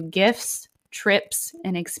find you gifts, trips,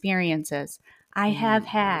 and experiences. I have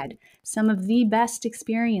had some of the best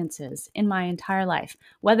experiences in my entire life,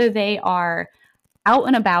 whether they are out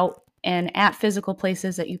and about and at physical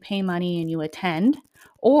places that you pay money and you attend,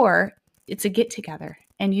 or it's a get together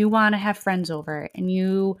and you want to have friends over and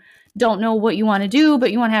you don't know what you want to do,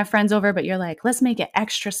 but you want to have friends over, but you're like, let's make it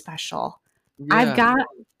extra special. Yeah. I've got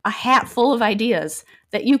a hat full of ideas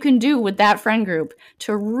that you can do with that friend group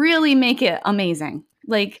to really make it amazing.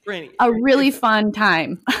 Like Franny, a really fun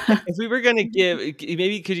time. If we were going to give,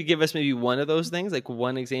 maybe could you give us maybe one of those things, like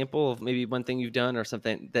one example of maybe one thing you've done or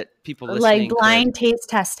something that people listening like blind taste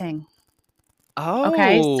testing. Oh,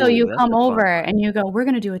 okay. So you come over and you go, we're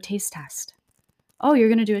going to do a taste test. Oh, you're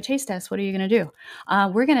going to do a taste test. What are you going to do?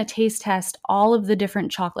 We're going to taste test all of the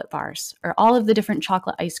different chocolate bars or all of the different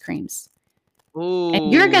chocolate ice creams. Ooh.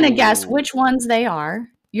 And you're going to guess which ones they are.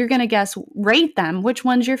 You're going to rate them, which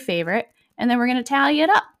one's your favorite. And then we're going to tally it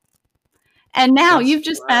up. And now you've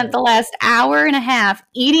just spent the last hour and a half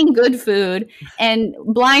eating good food and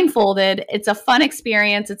blindfolded. It's a fun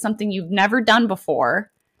experience. It's something you've never done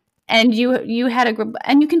before. And you had a group,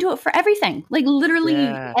 and you can do it for everything. Like literally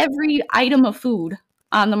every item of food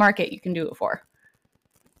on the market, you can do it for.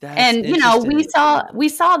 And you know, we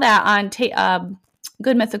saw that on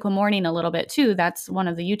Good Mythical Morning a little bit too. That's one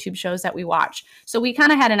of the YouTube shows that we watch. So we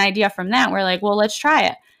kind of had an idea from that. We're like, well, let's try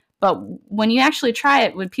it. But when you actually try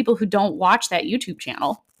it with people who don't watch that YouTube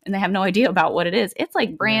channel and they have no idea about what it is, it's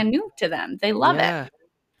like brand new to them. They love it.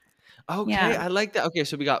 Okay, I like that. Okay,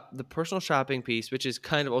 so we got the personal shopping piece, which is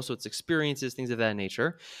kind of also its experiences, things of that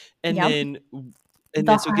nature, and then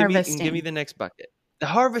so give me the next bucket, the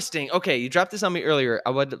harvesting. Okay, you dropped this on me earlier.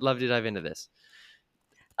 I would love to dive into this.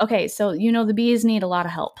 Okay, so you know the bees need a lot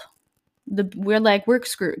of help. We're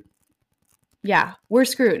screwed. Yeah, we're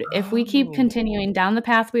screwed. If we keep continuing down the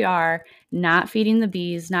path we are, not feeding the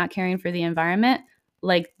bees, not caring for the environment,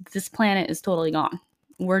 like this planet is totally gone.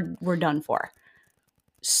 We're done for.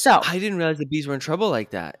 So I didn't realize the bees were in trouble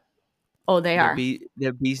like that. Oh, they are. The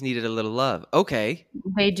bees needed a little love. Okay.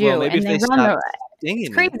 They do. Well, maybe and they run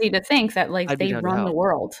it's crazy to think that like they run the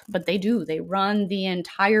world, but they do. They run the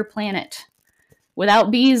entire planet.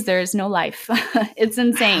 Without bees, there is no life. It's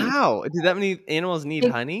insane. How? Do that many animals need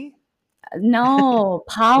honey? No,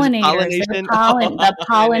 pollinators. The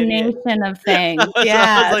pollination of things.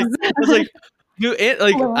 Yeah. I was like,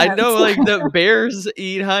 I know, like the bears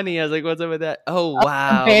eat honey. I was like, what's up with that? Oh,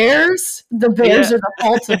 wow. The bears are the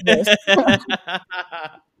fault of this.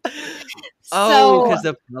 Because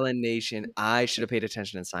the pollination. I should have paid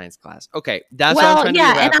attention in science class. Okay, that's what I'm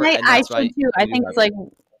trying to be and I should too. I think it's like,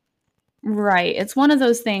 right. It's one of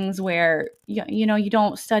those things where, you know, you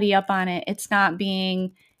don't study up on it. It's not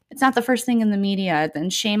the first thing in the media,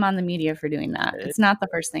 and shame on the media for doing that. It's not the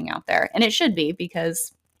first thing out there. And it should be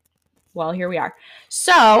because, well, here we are.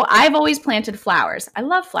 So I've always planted flowers. I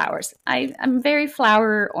love flowers. I'm very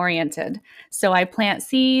flower oriented. So I plant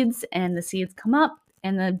seeds and the seeds come up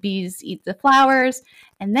and the bees eat the flowers.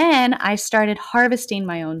 And then I started harvesting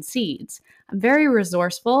my own seeds. I'm very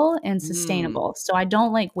resourceful and sustainable. So I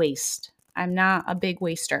don't like waste. I'm not a big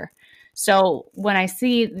waster. So when I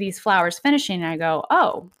see these flowers finishing, I go,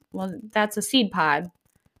 oh, well, that's a seed pod.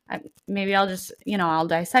 Maybe I'll just, I'll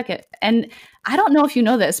dissect it. And I don't know if you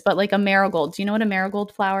know this, but like a marigold, do you know what a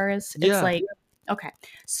marigold flower is? Yeah. It's like, okay.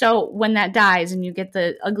 So when that dies and you get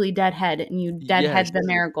the ugly dead head and you deadhead the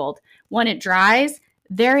marigold, when it dries,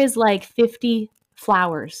 there is like 50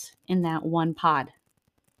 flowers in that one pod.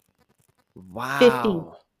 50.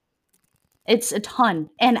 Wow. It's a ton.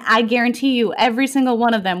 And I guarantee you every single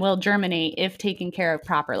one of them will germinate if taken care of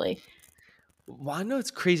properly. Well, I know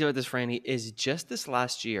what's crazy about this, Franny, is just this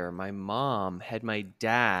last year, my mom had my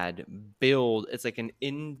dad build. It's like an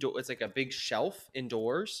indoor. It's like a big shelf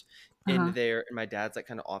indoors in there in my dad's like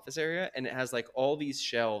kind of office area, and it has like all these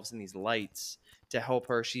shelves and these lights to help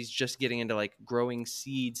her. She's just getting into like growing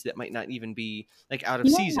seeds that might not even be like out of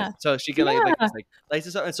season, so she can like lights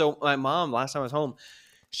this up. And so my mom, last time I was home,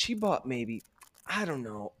 she bought maybe, I don't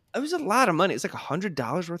know, it was a lot of money. It's like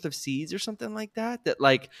 $100 worth of seeds or something like that. That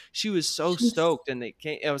like she was so stoked, and they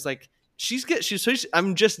came. I was like,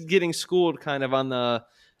 I'm just getting schooled kind of on the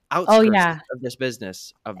outskirts of this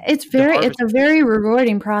business. It's a very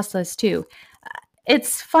rewarding process too.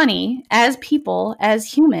 It's funny, as people, as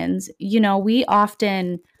humans, you know, we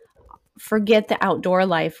often forget the outdoor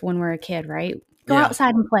life when we're a kid, right? Go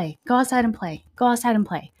outside and play. Go outside and play. Go outside and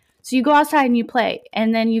play. So you go outside and you play,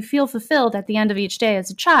 and then you feel fulfilled at the end of each day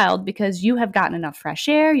as a child because you have gotten enough fresh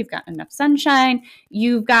air, you've gotten enough sunshine,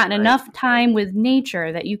 you've gotten enough time with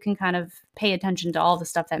nature that you can kind of pay attention to all the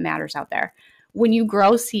stuff that matters out there. When you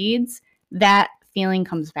grow seeds, that feeling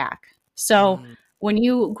comes back. So when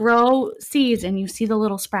you grow seeds and you see the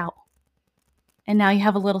little sprout, and now you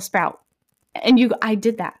have a little sprout, and I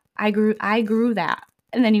did that. I grew that,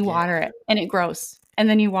 and then you water it, and it grows, and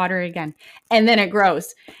then you water it again, and then it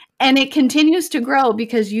grows. And it continues to grow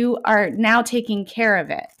because you are now taking care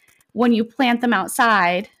of it. When you plant them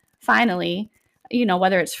outside, finally, you know,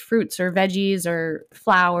 whether it's fruits or veggies or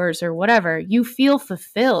flowers or whatever, you feel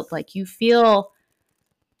fulfilled. Like you feel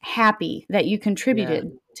happy that you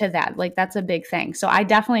contributed to that. Like that's a big thing. So I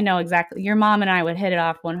definitely know exactly. Your mom and I would hit it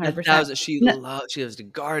off 100%. She loves the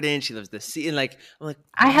garden. She loves the sea. And like, I'm like,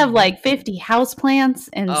 I have like 50 houseplants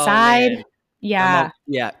inside. Oh, yeah.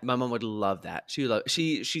 My mom would love that. She's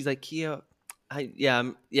like, Kia,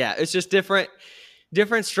 it's just different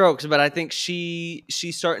strokes, but I think she's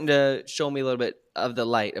starting to show me a little bit of the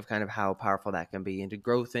light of kind of how powerful that can be, and to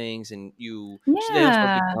grow things. And they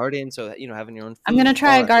also garden, so that, you know, having your own food. I'm gonna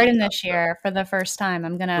try a garden this year for the first time.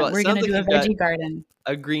 We're gonna do a veggie garden.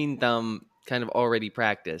 A green thumb kind of already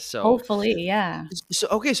practiced. So hopefully, yeah. So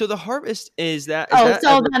okay, so the harvest is that. Then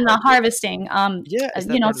the harvesting.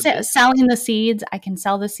 Selling the seeds. I can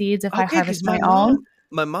sell the seeds if I harvest my own.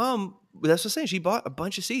 My mom. That's what I'm saying. She bought a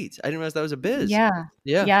bunch of seeds. I didn't realize that was a biz. Yeah.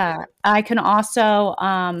 I can also,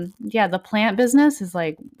 the plant business is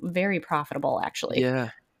like very profitable, actually. Yeah.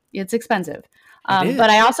 It's expensive. But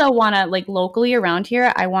I also want to, like, locally around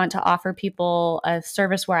here, I want to offer people a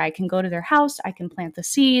service where I can go to their house. I can plant the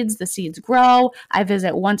seeds grow. I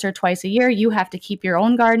visit once or twice a year. You have to keep your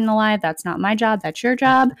own garden alive. That's not my job. That's your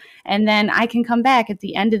job. And then I can come back at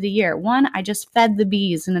the end of the year. I just fed the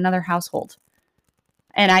bees in another household.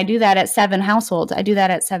 And I do that at 7 households. I do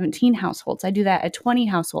that at 17 households. I do that at 20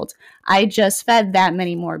 households. I just fed that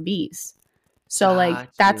many more bees. So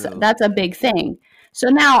that's a big thing. So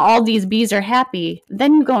now all these bees are happy.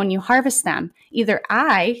 Then you go and you harvest them. Either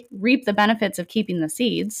I reap the benefits of keeping the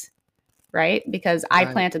seeds, right? Because I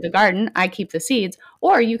planted the garden, I keep the seeds,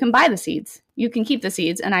 or you can buy the seeds. You can keep the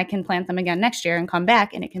seeds and I can plant them again next year and come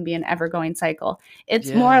back, and it can be an ever-going cycle.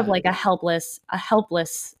 It's more of like a helpless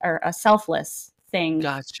or a selfless thing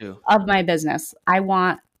of my business. I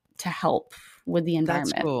want to help with the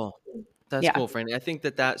environment. That's cool, Franny. I think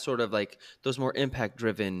that sort of like those more impact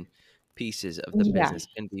driven pieces of the business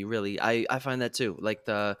can be really, I find that too. Like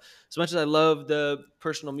as much as I love the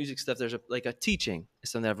personal music stuff, there's a teaching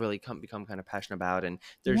is something that I've really become kind of passionate about. And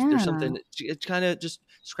there's something, it kind of just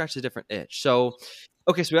scratches a different itch. So,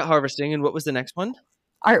 okay, so we got harvesting, and what was the next one?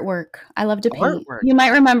 Artwork. I love to paint. You might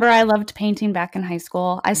remember I loved painting back in high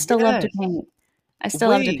school. I still love to paint.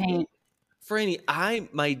 Love to paint. Franny,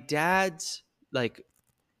 my dad's, like,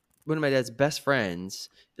 one of my dad's best friends,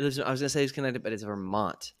 I was going to say he's Connecticut, but it's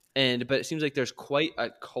Vermont. But it seems like there's quite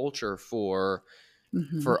a culture for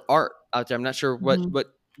art out there. I'm not sure what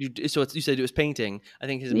you do. So you said it was painting. I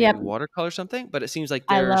think his maybe watercolor or something, but it seems like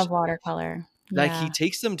I love watercolor. Like he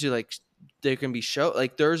takes them to, like, there can be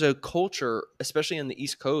there's a culture, especially on the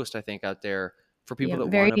East Coast, I think, out there, for people that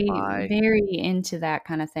want to buy. Very into that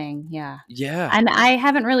kind of thing. Yeah. Yeah. And I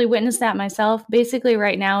haven't really witnessed that myself. Basically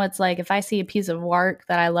right now it's like, if I see a piece of work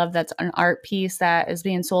that I love, that's an art piece that is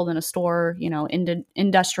being sold in a store, you know,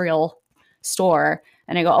 industrial store,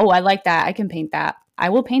 and I go, oh, I like that, I can paint that. I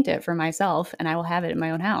will paint it for myself and I will have it in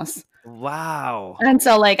my own house. Wow. And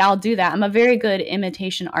so, like, I'll do that. I'm a very good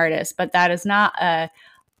imitation artist, but that is not a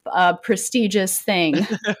prestigious thing.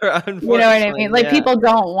 Unfortunately, You know what I mean? Like people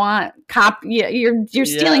don't want you're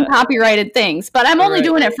stealing copyrighted things, but I'm only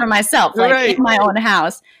doing it for myself, like in my own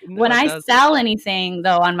house. No, when I sell anything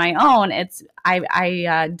though on my own, it's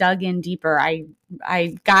I dug in deeper.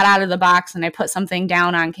 I got out of the box and I put something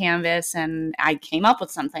down on canvas and I came up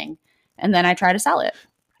with something, and then I try to sell it.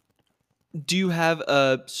 Do you have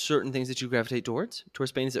certain things that you gravitate towards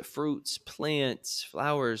Spain? Is it fruits, plants,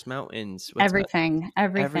 flowers, mountains? Everything.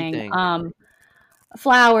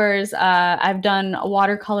 Flowers. I've done a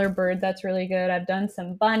watercolor bird that's really good. I've done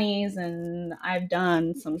some bunnies and I've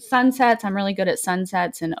done some sunsets. I'm really good at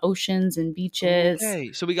sunsets and oceans and beaches.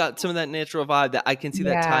 Okay, so we got some of that natural vibe that I can see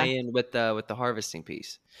that tie in with the harvesting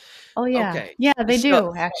piece. Oh yeah, okay. Yeah, they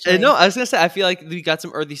do actually. No, I was gonna say I feel like we got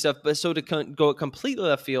some earthy stuff, but so to go completely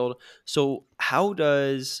left field. So how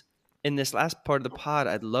does in this last part of the pod,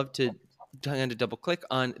 I'd love to kind of double click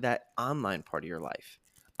on that online part of your life.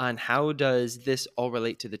 On how does this all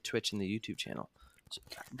relate to the Twitch and the YouTube channel? So,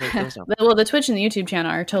 well, the Twitch and the YouTube channel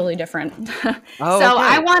are totally different. Okay.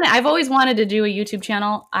 I've always wanted to do a YouTube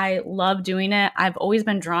channel. I love doing it. I've always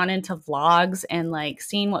been drawn into vlogs and like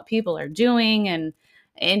seeing what people are doing, and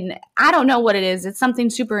I don't know what it is. It's something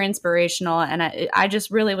super inspirational, and I just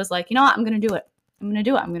really was like, you know what, I'm going to do it. I'm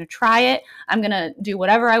going to try it. I'm going to do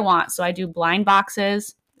whatever I want. So I do blind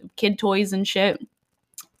boxes, kid toys and shit.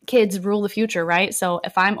 Kids rule the future, right? So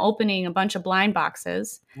if I'm opening a bunch of blind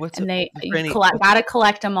boxes gotta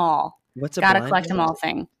collect them all. Gotta collect them all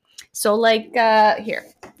thing. So like here,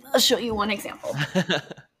 I'll show you one example. I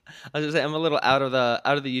was gonna say I'm a little out of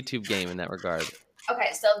the YouTube game in that regard.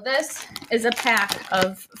 Okay, so this is a pack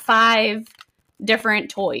of 5 different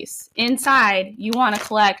toys. Inside, you want to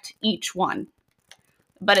collect each one,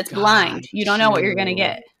 but it's blind. You don't know what you're gonna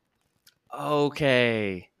get.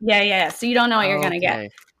 Okay. Yeah. So you don't know what you're gonna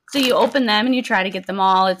get. So you open them and you try to get them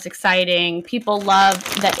all. It's exciting. People love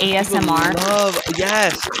the ASMR.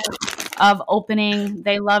 Of opening.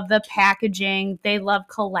 They love the packaging. They love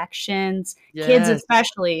collections. Yes. Kids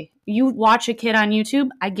especially. You watch a kid on YouTube,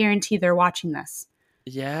 I guarantee they're watching this.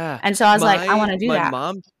 Yeah. And so I was like, I want to do that.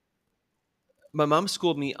 My mom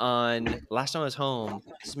schooled me on, last time I was home,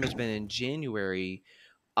 this must have been in January,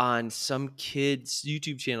 on some kid's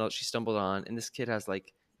YouTube channel that she stumbled on. And this kid has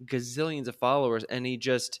like gazillions of followers, and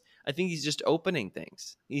I think he's just opening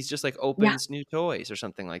things. He's just like opens new toys or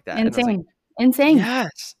something like that. Insane.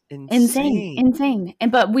 Yes. Insane.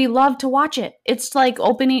 But we love to watch it. It's like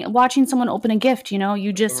watching someone open a gift, you know,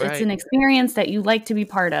 it's an experience that you like to be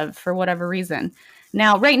part of for whatever reason.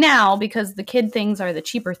 Now, right now, because the kid things are the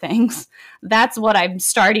cheaper things, that's what I'm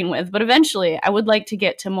starting with. But eventually I would like to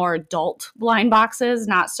get to more adult blind boxes,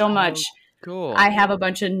 not so much. Cool. I have a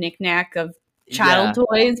bunch of knickknack of child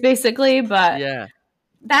toys basically, but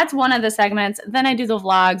that's one of the segments. Then I do the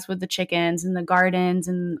vlogs with the chickens and the gardens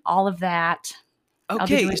and all of that. Okay, I'll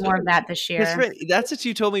be doing more of that this year. That's what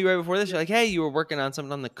you told me right before this. You're like, hey, you were working on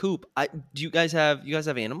something on the coop. Do you guys have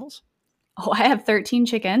animals? Oh, I have 13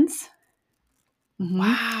 chickens. Mm-hmm.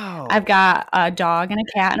 Wow. I've got a dog and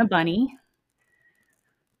a cat and a bunny.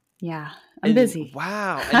 Yeah, I'm busy.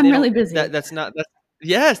 Wow. I'm really busy. That's not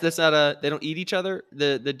they don't eat each other.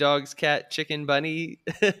 The dogs, cat, chicken, bunny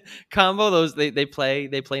combo. Those they play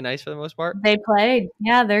nice for the most part. They play.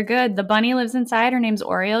 Yeah, they're good. The bunny lives inside. Her name's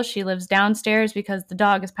Oriole. She lives downstairs because the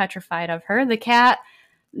dog is petrified of her. The cat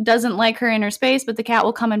doesn't like her inner space, but the cat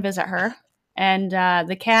will come and visit her. And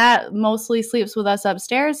the cat mostly sleeps with us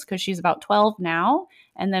upstairs because she's about 12 now.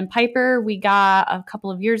 And then Piper, we got a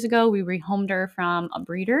couple of years ago. We rehomed her from a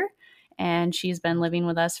breeder, and she's been living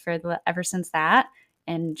with us ever since that.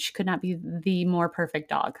 And she could not be the more perfect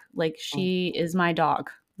dog. Like, she is my dog,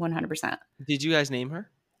 100%. Did you guys name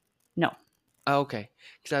her? No. Oh, okay.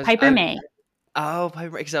 Piper May. Oh,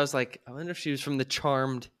 Piper. Because I was like, I wonder if she was from the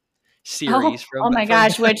Charmed series. Oh my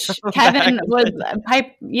gosh, which Kevin was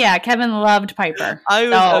Kevin loved Piper. I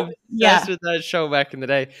was obsessed with that show back in the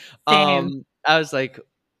day. Same. I was like,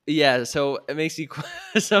 yeah, so it makes you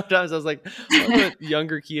sometimes I was like, what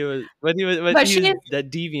younger Kia was, that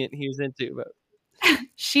deviant he was into, but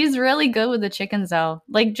she's really good with the chickens though.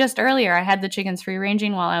 Like just earlier I had the chickens free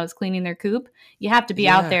ranging while I was cleaning their coop. You have to be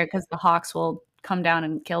out there because the hawks will come down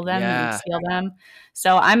and kill them and steal them.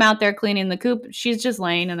 So I'm out there cleaning the coop. She's just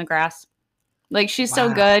laying in the grass. Like, she's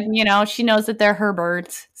so good, you know, she knows that they're her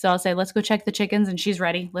birds. So I'll say, let's go check the chickens, and she's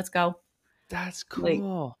ready. Let's go. That's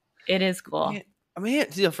cool. Like, it is cool.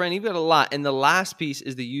 Man, friend, you've got a lot. And the last piece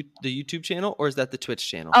is the YouTube channel, or is that the Twitch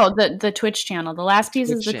channel? Oh, the Twitch channel. The last piece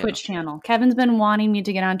is the Twitch channel. Kevin's been wanting me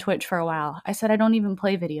to get on Twitch for a while. I said, I don't even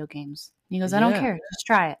play video games. He goes, I don't care. Just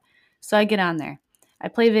try it. So I get on there. I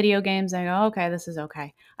play video games. I go, okay, this is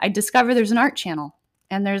okay. I discover there's an art channel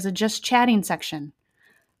and there's a just chatting section.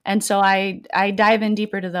 And so I dive in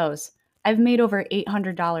deeper to those. I've made over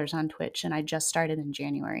 $800 on Twitch, and I just started in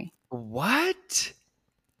January. What?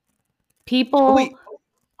 Oh, wait, People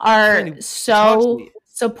are Franny, talk to so me.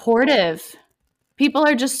 supportive. People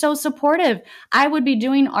are just so supportive. I would be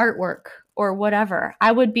doing artwork or whatever.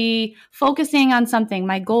 I would be focusing on something,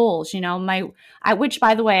 my goals, which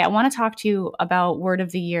by the way, I want to talk to you about word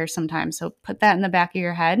of the year sometime. So put that in the back of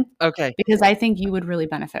your head Okay. because I think you would really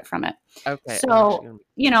benefit from it. Okay. So,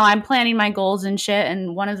 I'm planning my goals and shit.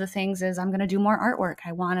 And one of the things is I'm going to do more artwork.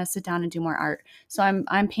 I want to sit down and do more art. So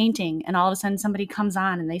I'm painting, and all of a sudden somebody comes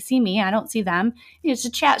on and they see me. I don't see them. It's a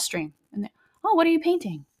chat stream. And oh, what are you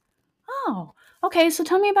painting? Oh, okay. So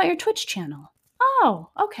tell me about your Twitch channel. Oh,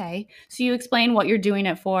 okay. So you explain what you're doing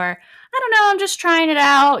it for. I don't know. I'm just trying it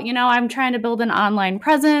out. I'm trying to build an online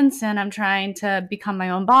presence, and I'm trying to become my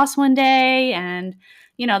own boss one day. And,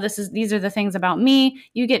 these are the things about me.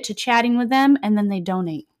 You get to chatting with them, and then they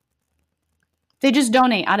donate. They just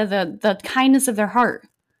donate out of the kindness of their heart.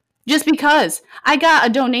 Just because I got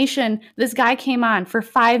a donation, this guy came on for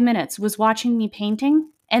 5 minutes, was watching me painting,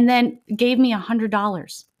 and then gave me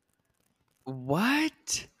 $100.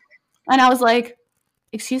 What? And I was like,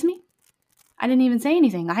 excuse me? I didn't even say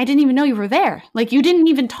anything. I didn't even know you were there. Like, you didn't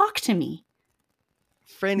even talk to me.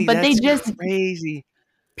 Franny, But that's they just crazy.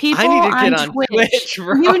 people I need to get on on Twitch. Twitch,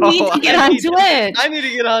 bro. You need to get on Twitch. I need to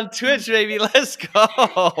get on Twitch, baby. Let's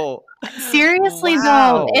go. Seriously,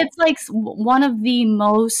 Wow. though, it's like one of the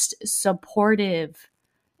most supportive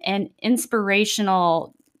and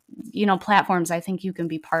inspirational, platforms I think you can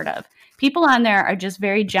be part of. People on there are just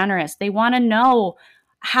very generous. They want to know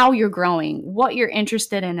how you're growing, what you're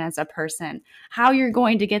interested in as a person, how you're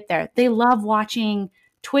going to get there. They love watching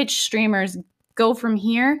Twitch streamers go from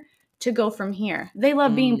here to go from here. They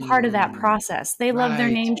love being part of that process. They love their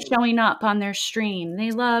Right. name showing up on their stream.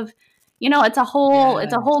 They love, it's a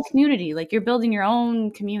whole community. Like, you're building your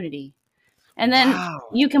own community. And then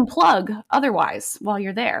you can plug otherwise while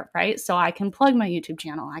you're there, right? So I can plug my YouTube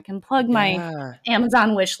channel. I can plug my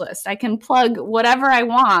Amazon wish list. I can plug whatever I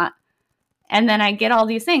want. And then I get all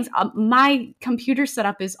these things. My computer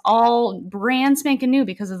setup is all brand spanking new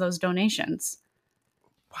because of those donations.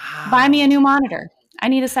 Wow. Buy me a new monitor. I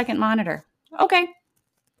need a second monitor. Okay.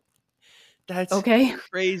 That's okay.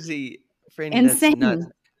 Crazy. Franny, Insane. That's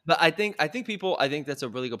nuts. But I think that's a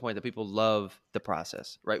really good point that people love the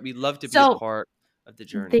process, right? We love to be a part of the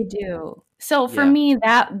journey. They do. So for me,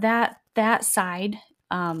 that side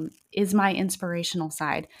is my inspirational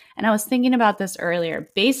side. And I was thinking about this earlier.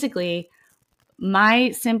 Basically, my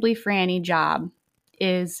Simply Franny job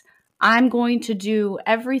is I'm going to do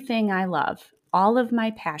everything I love, all of my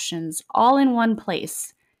passions, all in one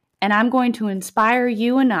place. And I'm going to inspire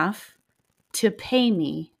you enough to pay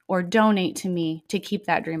me or donate to me to keep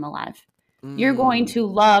that dream alive. You're going to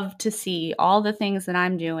love to see all the things that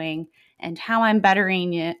I'm doing and how I'm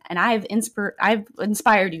bettering it. And I've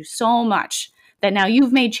inspired you so much that now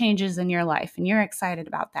you've made changes in your life and you're excited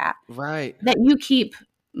about that. Right. That you keep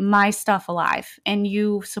my stuff alive and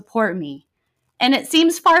you support me. And it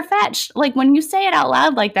seems far-fetched. Like, when you say it out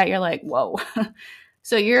loud like that, you're like, whoa.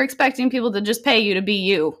 So you're expecting people to just pay you to be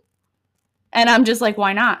you. And I'm just like,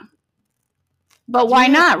 why not? But why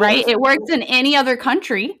not, right? It works in any other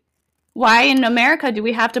country. Why in America do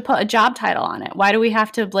we have to put a job title on it? Why do we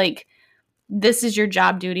have to, this is your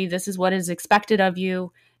job duty. This is what is expected of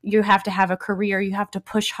you. You have to have a career. You have to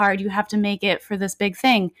push hard. You have to make it for this big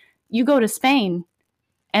thing. You go to Spain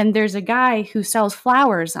and there's a guy who sells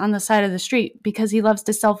flowers on the side of the street because he loves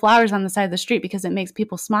to sell flowers on the side of the street because it makes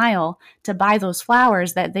people smile to buy those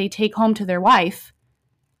flowers that they take home to their wife.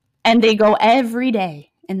 And they go every day.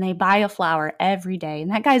 And they buy a flower every day.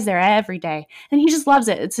 And that guy's there every day. And he just loves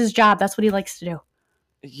it. It's his job. That's what he likes to do.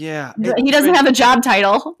 Yeah. He doesn't have a job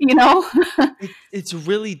title, It's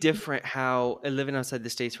really different how living outside the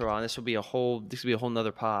States for a while. This will be a whole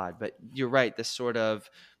nother pod. But you're right.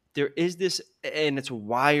 There is this, and it's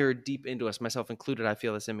wired deep into us, myself included. I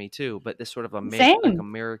feel this in me too. But this sort of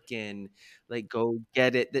American, go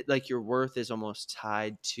get it. That your worth is almost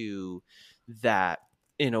tied to that.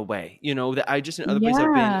 In a way, that I just in other places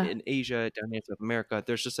I've been in Asia, down here in South America,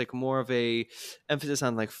 there's just more of a emphasis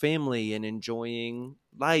on family and enjoying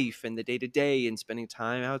life and the day to day and spending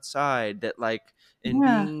time outside and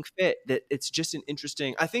being fit. That it's just an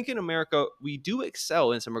interesting. I think in America we do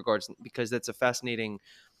excel in some regards because that's a fascinating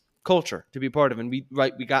culture to be part of, and we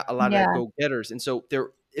got a lot of go getters, and so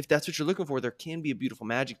if that's what you're looking for, there can be a beautiful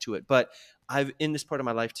magic to it. But I've in this part of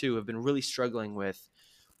my life too have been really struggling with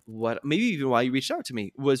what maybe even why you reached out to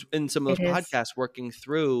me was in some of It those is. podcasts working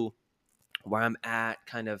through where I'm at,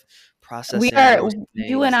 kind of We processing are, those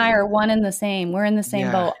you and things. I And are one in the same. We're in the same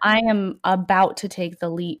yeah, boat. I am about to take the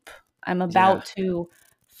leap. I'm yeah, about to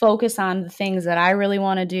focus on the things that I really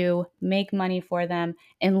want to do, make money for them,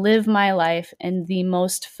 and live my life in the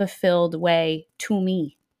most fulfilled way to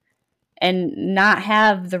me, and not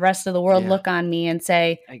have the rest of the world yeah. look on me and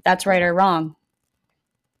say, I, that's right or wrong.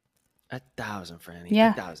 1,000, Franny,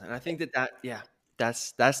 Yeah. 1,000. I think that yeah,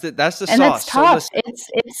 that's the And it's sauce. So tough. listen,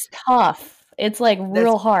 It's tough. It's like that's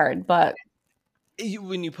real hard, but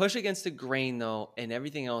when you push against the grain though, and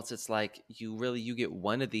everything else, it's like you get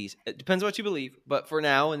one of these. It depends on what you believe, but for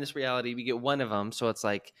now in this reality, we get one of them. So it's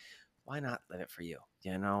like, why not live it for you?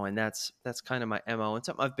 And that's kind of my MO and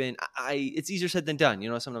something I've been. It's easier said than done.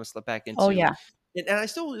 Sometimes I slip back oh into. yeah. And I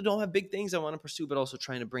still don't have big things I want to pursue, but also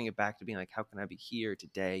trying to bring it back to being like, how can I be here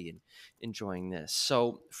today and enjoying this?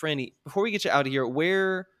 So, Franny, before we get you out of here,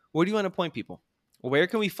 where do you want to point people? Where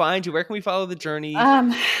can we find you? Where can we follow the journey?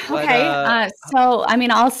 Um, What okay. So I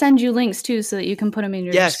mean, I'll send you links too so that you can put them in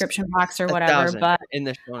your yes, description box or whatever. 1,000 But in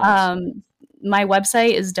the show notes. um, my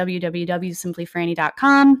website is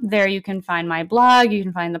www.simplyfranny.com. There you can find my blog, you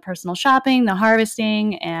can find the personal shopping, the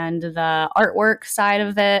harvesting, and the artwork side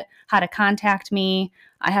of it, how to contact me.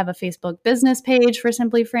 I have a Facebook business page for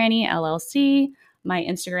Simply Franny LLC. My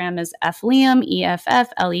Instagram is fliam,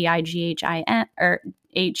 EFFLEIGHIN, or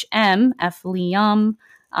HM, fliam.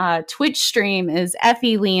 Twitch stream is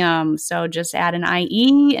FELiam. So just add an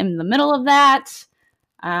IE in the middle of that.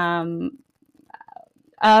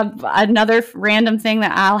 Another random thing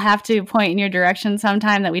that I'll have to point in your direction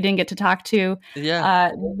sometime that we didn't get to talk to.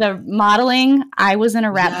 Yeah. The modeling, I was in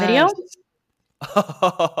a rap video. Yes.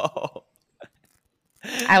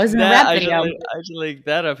 Oh. I was in a That rap video. I should link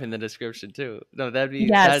that up in the description too. No,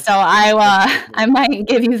 Yeah, so I might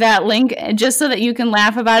give you that link just so that you can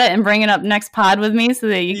laugh about it and bring it up next pod with me so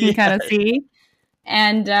that you can kind of see.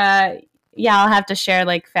 And yeah, I'll have to share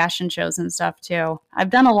like fashion shows and stuff too. I've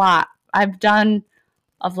done a lot. I'm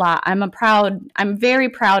very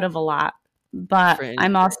proud of a lot, but Franny,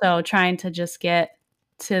 I'm also trying to just get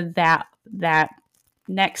to that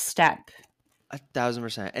next step.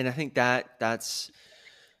 1,000%. And I think that's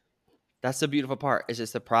the beautiful part is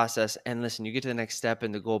just the process. And listen, you get to the next step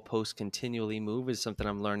and the goalposts continually move is something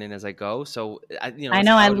I'm learning as I go. So I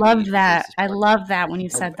know. I loved that. I love that when you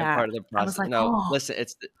said that. Part of the process. I was like, no, oh. listen,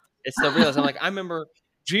 it's the realest. I'm like, I remember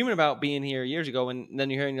dreaming about being here years ago, and then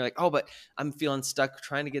you're here and you're like, oh, but I'm feeling stuck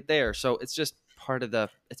trying to get there. So it's just part of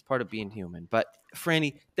being human. But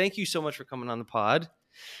Franny, thank you so much for coming on the pod.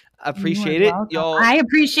 I appreciate it, y'all. I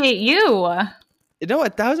appreciate you. No,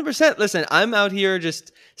 1,000%. Listen, I'm out here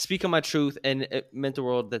just speaking my truth, and it meant the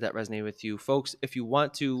world that resonated with you. Folks, if you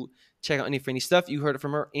want to check out any Franny stuff, you heard it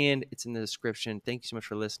from her, and it's in the description. Thank you so much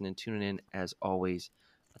for listening, tuning in, as always.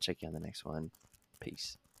 I'll check you on the next one.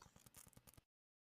 Peace.